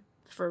me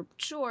for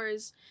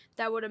chores.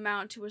 That would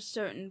amount to a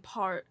certain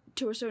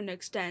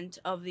extent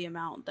of the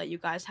amount that you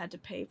guys had to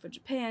pay for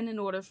Japan in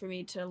order for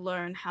me to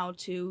learn how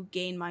to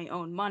gain my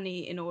own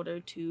money in order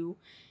to,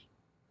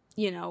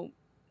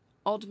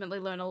 ultimately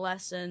learn a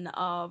lesson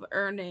of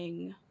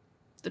earning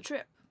the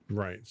trip.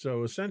 Right.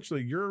 So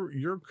essentially,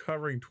 you're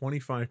covering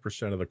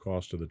 25% of the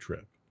cost of the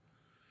trip,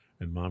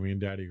 and mommy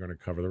and daddy are going to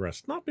cover the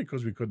rest. Not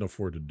because we couldn't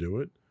afford to do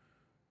it,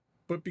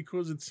 but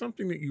because it's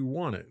something that you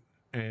wanted,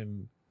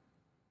 and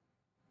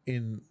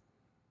in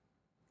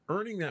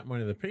earning that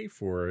money to pay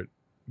for it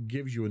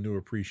gives you a new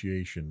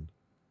appreciation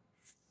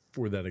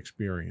for that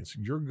experience.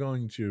 You're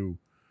going to,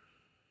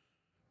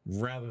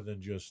 rather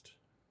than just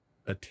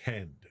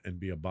attend and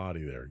be a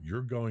body there,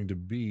 you're going to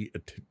be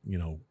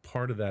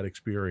part of that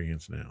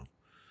experience now.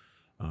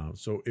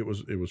 So it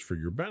was for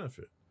your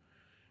benefit.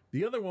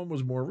 The other one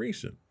was more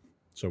recent.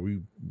 So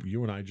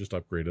you and I just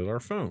upgraded our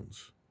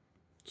phones.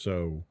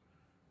 So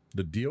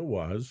the deal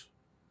was,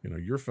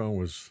 your phone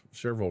was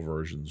several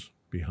versions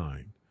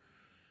behind,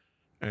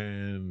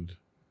 and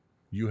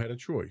you had a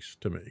choice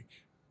to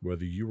make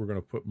whether you were going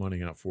to put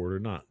money out for it or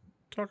not.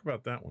 Talk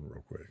about that one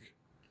real quick.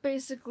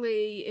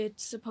 Basically,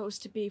 it's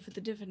supposed to be for the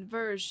different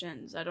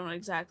versions. I don't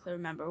exactly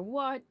remember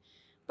what,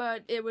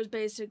 but it was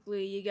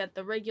basically you get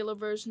the regular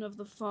version of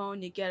the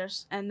phone,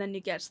 and then you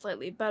get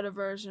slightly better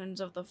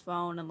versions of the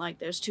phone, and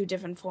there's 2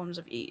 different forms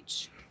of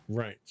each.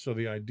 Right. So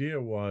the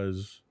idea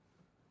was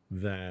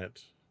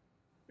that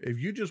if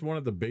you just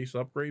wanted the base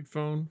upgrade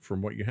phone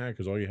from what you had,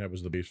 because all you had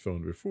was the base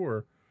phone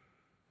before,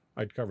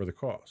 I'd cover the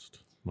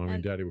cost. Mommy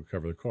and daddy would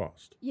cover the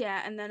cost.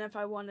 Yeah, and then if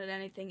I wanted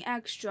anything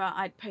extra,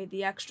 I'd pay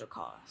the extra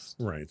cost.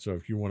 Right. So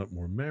if you wanted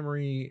more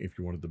memory, if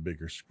you wanted the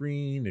bigger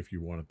screen, if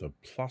you wanted the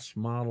plus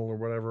model or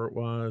whatever it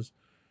was,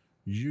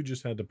 you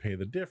just had to pay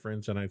the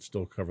difference, and I'd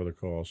still cover the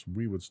cost.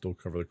 We would still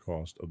cover the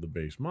cost of the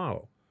base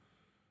model.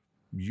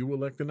 You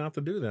elected not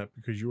to do that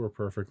because you were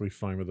perfectly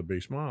fine with the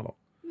base model.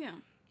 Yeah.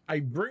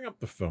 I bring up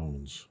the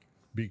phones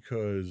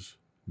because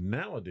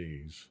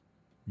nowadays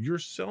your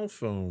cell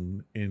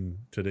phone in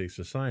today's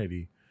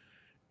society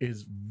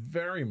is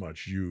very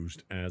much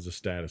used as a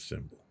status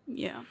symbol.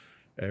 Yeah.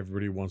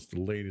 Everybody wants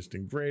the latest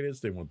and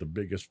greatest. They want the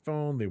biggest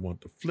phone. They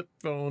want the flip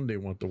phone. They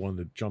want the one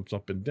that jumps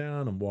up and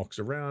down and walks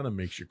around and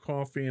makes you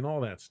coffee and all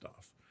that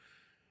stuff.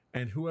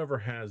 And whoever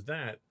has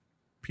that,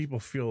 people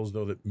feel as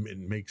though that it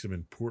makes them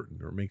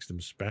important or makes them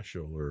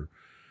special, or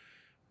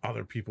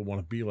other people want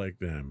to be like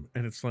them.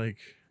 And it's like,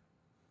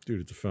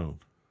 dude, it's a phone.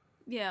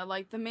 Yeah,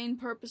 the main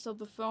purpose of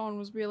the phone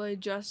was really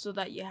just so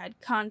that you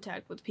had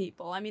contact with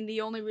people. I mean,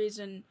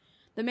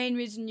 the main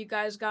reason you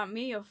guys got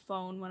me a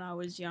phone when I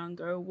was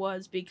younger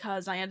was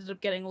because I ended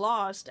up getting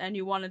lost and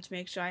you wanted to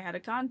make sure I had a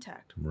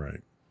contact.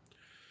 Right.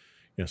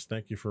 Yes,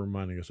 thank you for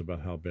reminding us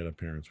about how bad of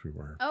parents we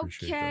were.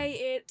 Okay,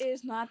 it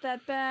is not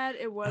that bad.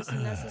 It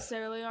wasn't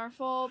necessarily our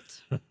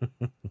fault.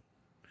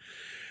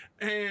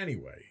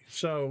 Anyway,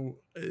 so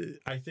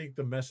I think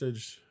the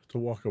message to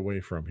walk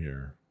away from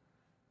here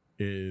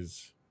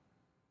is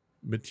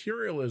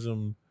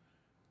materialism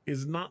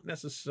is not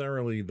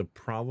necessarily the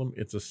problem.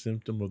 It's a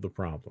symptom of the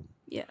problem.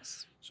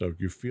 Yes. So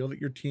if you feel that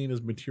your teen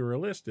is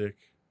materialistic,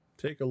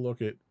 take a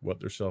look at what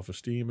their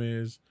self-esteem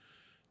is.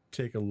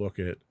 Take a look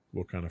at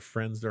what kind of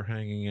friends they're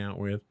hanging out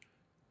with.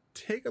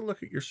 Take a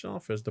look at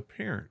yourself as the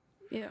parent.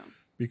 Yeah.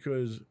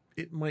 Because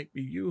it might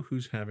be you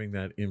who's having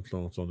that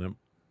influence on them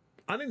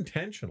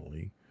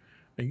unintentionally,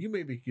 and you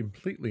may be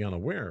completely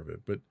unaware of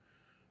it, but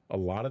a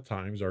lot of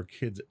times our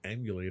kids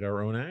emulate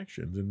our own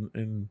actions,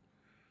 and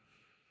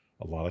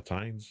a lot of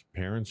times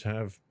parents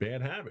have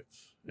bad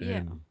habits,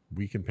 and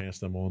we can pass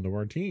them on to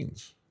our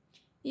teens.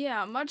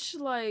 Yeah, much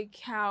like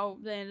how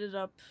they ended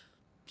up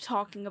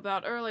talking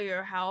about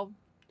earlier, how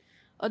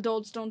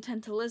adults don't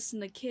tend to listen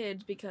to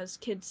kids because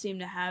kids seem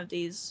to have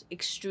these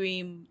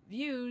extreme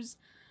views.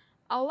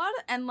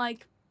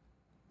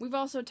 We've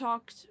also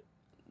talked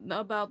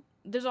about,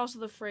 there's also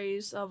the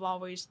phrase of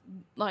always,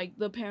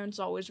 the parent's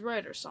always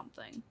right or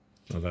something.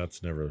 Well,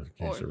 that's never the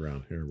case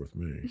around here with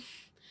me.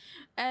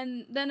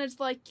 And then it's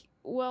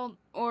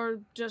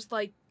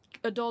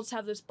adults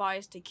have this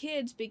bias to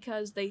kids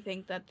because they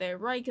think that they're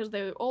right because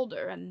they're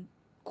older and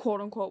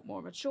quote-unquote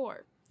more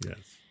mature. Yes.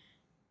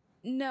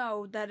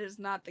 No, that is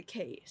not the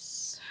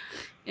case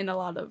in a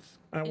lot of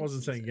I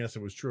wasn't saying yes,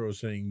 it was true. I was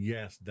saying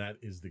yes, that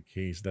is the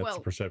case. That's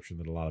the perception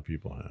that a lot of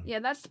people have. Yeah,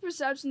 that's the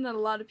perception that a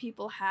lot of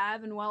people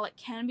have, and while it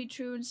can be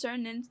true in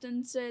certain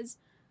instances,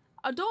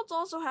 adults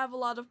also have a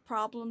lot of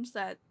problems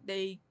that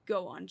they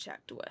go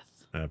unchecked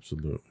with.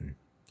 Absolutely.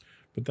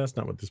 But that's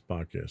not what this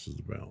podcast is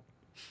about.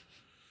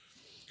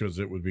 Because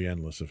it would be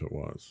endless if it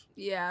was.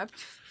 Yeah.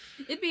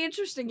 It'd be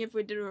interesting if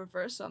we did a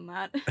reverse on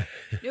that.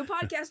 New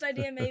podcast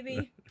idea,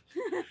 maybe.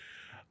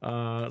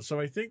 So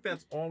I think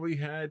that's all we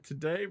had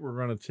today. We're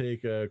going to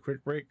take a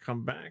quick break,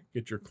 come back,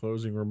 get your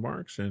closing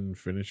remarks, and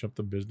finish up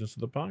the business of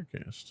the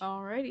podcast.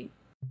 Alrighty.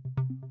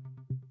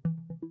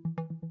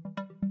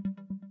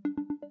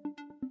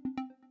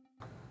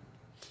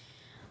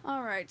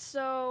 All right,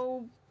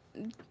 so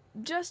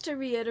just to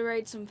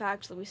reiterate some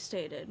facts that we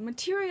stated,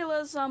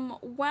 materialism,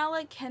 while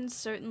it can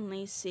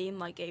certainly seem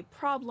like a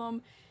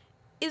problem,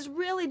 is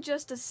really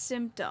just a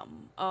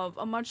symptom of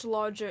a much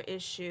larger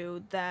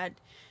issue that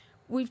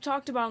we've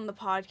talked about on the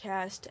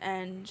podcast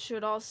and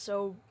should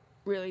also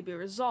really be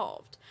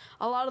resolved.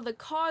 A lot of the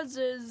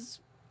causes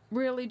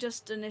really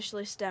just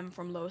initially stem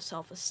from low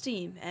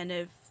self-esteem, and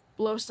if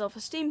low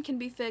self-esteem can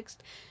be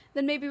fixed,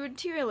 then maybe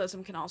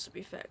materialism can also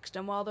be fixed.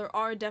 And while there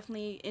are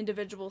definitely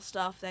individual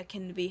stuff that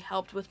can be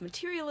helped with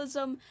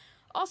materialism,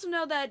 also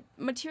know that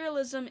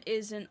materialism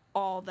isn't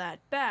all that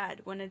bad.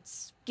 When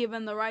it's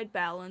given the right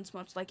balance,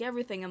 much like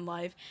everything in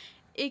life,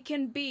 it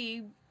can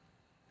be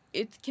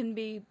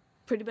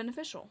pretty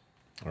beneficial.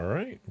 All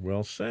right.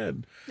 Well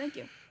said. Thank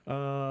you.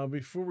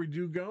 Before we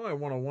do go, I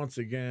want to once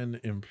again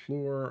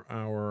implore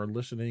our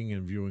listening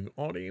and viewing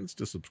audience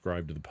to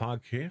subscribe to the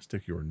podcast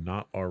if you're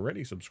not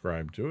already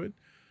subscribed to it.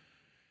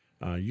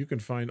 You can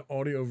find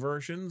audio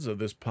versions of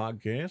this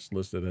podcast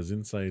listed as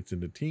Insights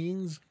into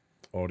Teens.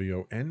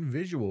 Audio and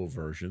visual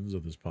versions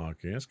of this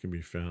podcast can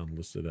be found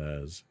listed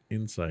as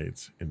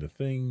Insights into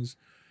Things.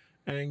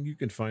 And you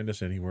can find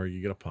us anywhere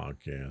you get a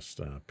podcast.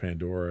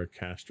 Pandora,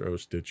 Castro,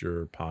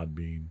 Stitcher,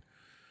 Podbean.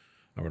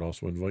 I would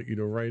also invite you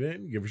to write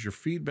in, give us your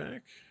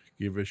feedback,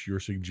 give us your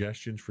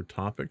suggestions for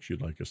topics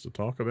you'd like us to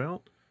talk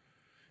about.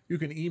 You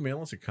can email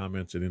us at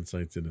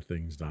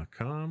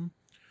comments@insightsintothings.com.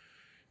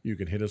 You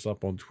can hit us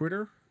up on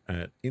Twitter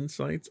at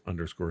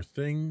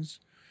insights_things.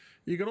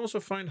 You can also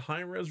find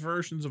high-res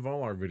versions of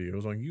all our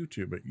videos on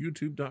YouTube at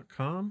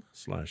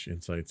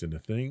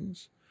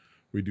youtube.com/insightsintothings.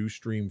 We do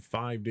stream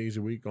 5 days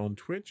a week on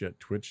Twitch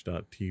at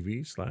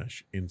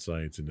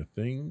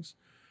twitch.tv/insightsintothings.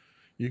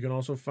 You can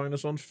also find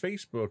us on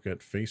Facebook at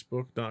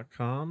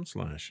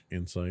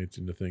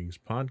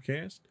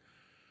facebook.com/insightsintothingspodcast.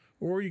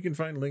 Or you can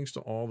find links to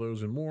all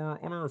those and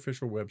more on our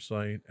official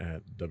website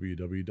at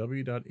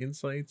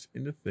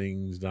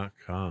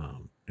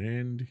www.insightsintothings.com.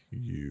 And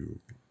you.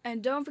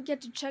 And don't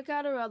forget to check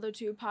out our other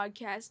two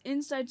podcasts,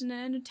 Insights into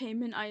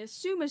Entertainment, I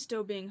assume is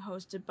still being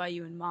hosted by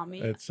you and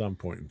Mommy. At some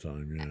point in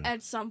time, yeah.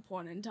 At some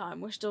point in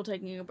time. We're still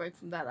taking a break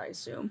from that, I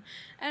assume.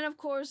 And of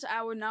course,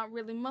 our Not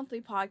Really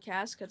Monthly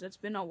podcast, because it's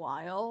been a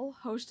while,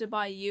 hosted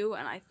by you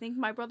and I think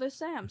my brother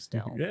Sam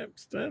still. Yep,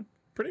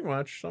 pretty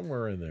much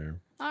somewhere in there.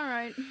 All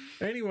right.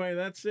 Anyway,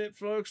 that's it,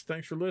 folks.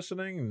 Thanks for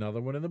listening.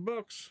 Another one in the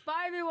books.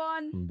 Bye,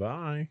 everyone.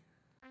 Bye.